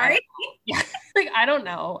can just say, sorry. I don't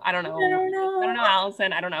know. I don't know. I don't know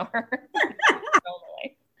Allison. I don't know her.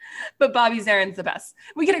 But Bobby Zarin's the best.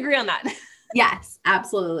 We can agree on that. Yes,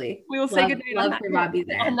 absolutely. We will say good night on that for Bobby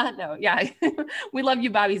Zarin. On that note, yeah. We love you,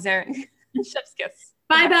 Bobby Zarin. Chef's kiss.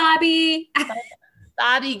 Bye, Bobby.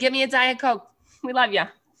 Bobby, give me a Diet Coke. We love you.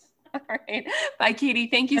 All right. Bye, Katie.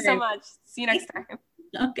 Thank you so much. See you next time.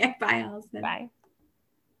 Okay. Bye, Allison. Bye.